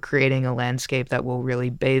we're creating a landscape that will really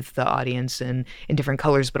bathe the audience in different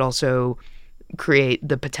colors, but also create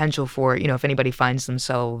the potential for, if anybody finds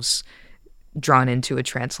themselves drawn into a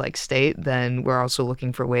trance-like state, then we're also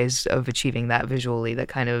looking for ways of achieving that visually that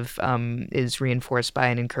kind of is reinforced by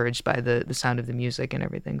and encouraged by the sound of the music and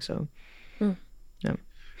everything. So, yeah.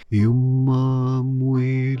 يما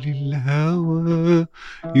مويلي الهوى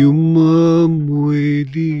يما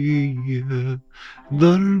مويلي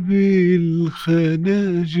ضرب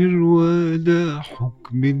الخناجر ولا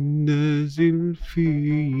حكم النازل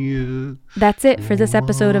فيا. That's it for this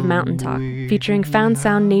episode of Mountain Talk, featuring Found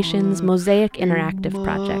Sound Nation's Mosaic Interactive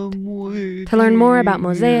project. To learn more about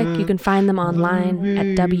Mosaic, you can find them online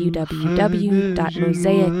at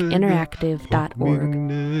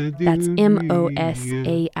www.mosaicinteractive.org. That's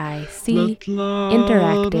MOSAIC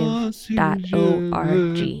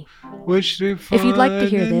interactive.org. If you'd like to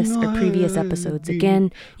hear this or previous episodes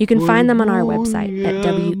again, you can find them on our website at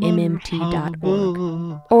wmmt.org.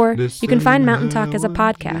 Or you can find Mountain Talk as a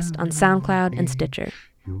podcast on SoundCloud and Stitcher.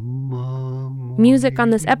 Music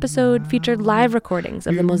on this episode featured live recordings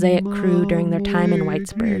of the Mosaic crew during their time in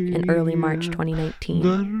Whitesburg in early March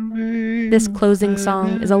 2019. This closing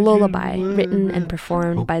song is a lullaby written and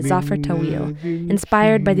performed by Zafar Tawil,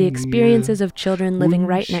 inspired by the experiences of children living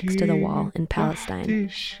right next to the wall in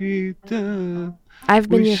Palestine. I've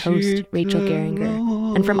been your host, Rachel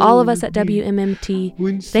Geringer, and from all of us at WMMT,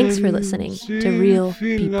 thanks for listening to Real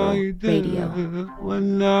People Radio.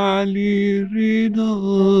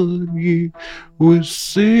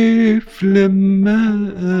 والصيف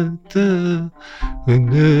لما أتى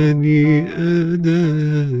أناني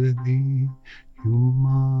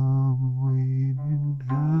يما وين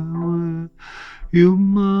الهوى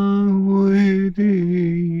يما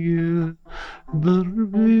ويلي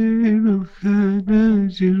ضرب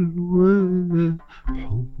الخناجر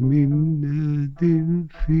وحكم النادل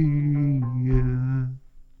فيا.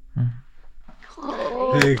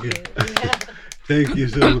 Thank you. Thank you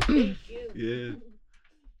so much. Yeah.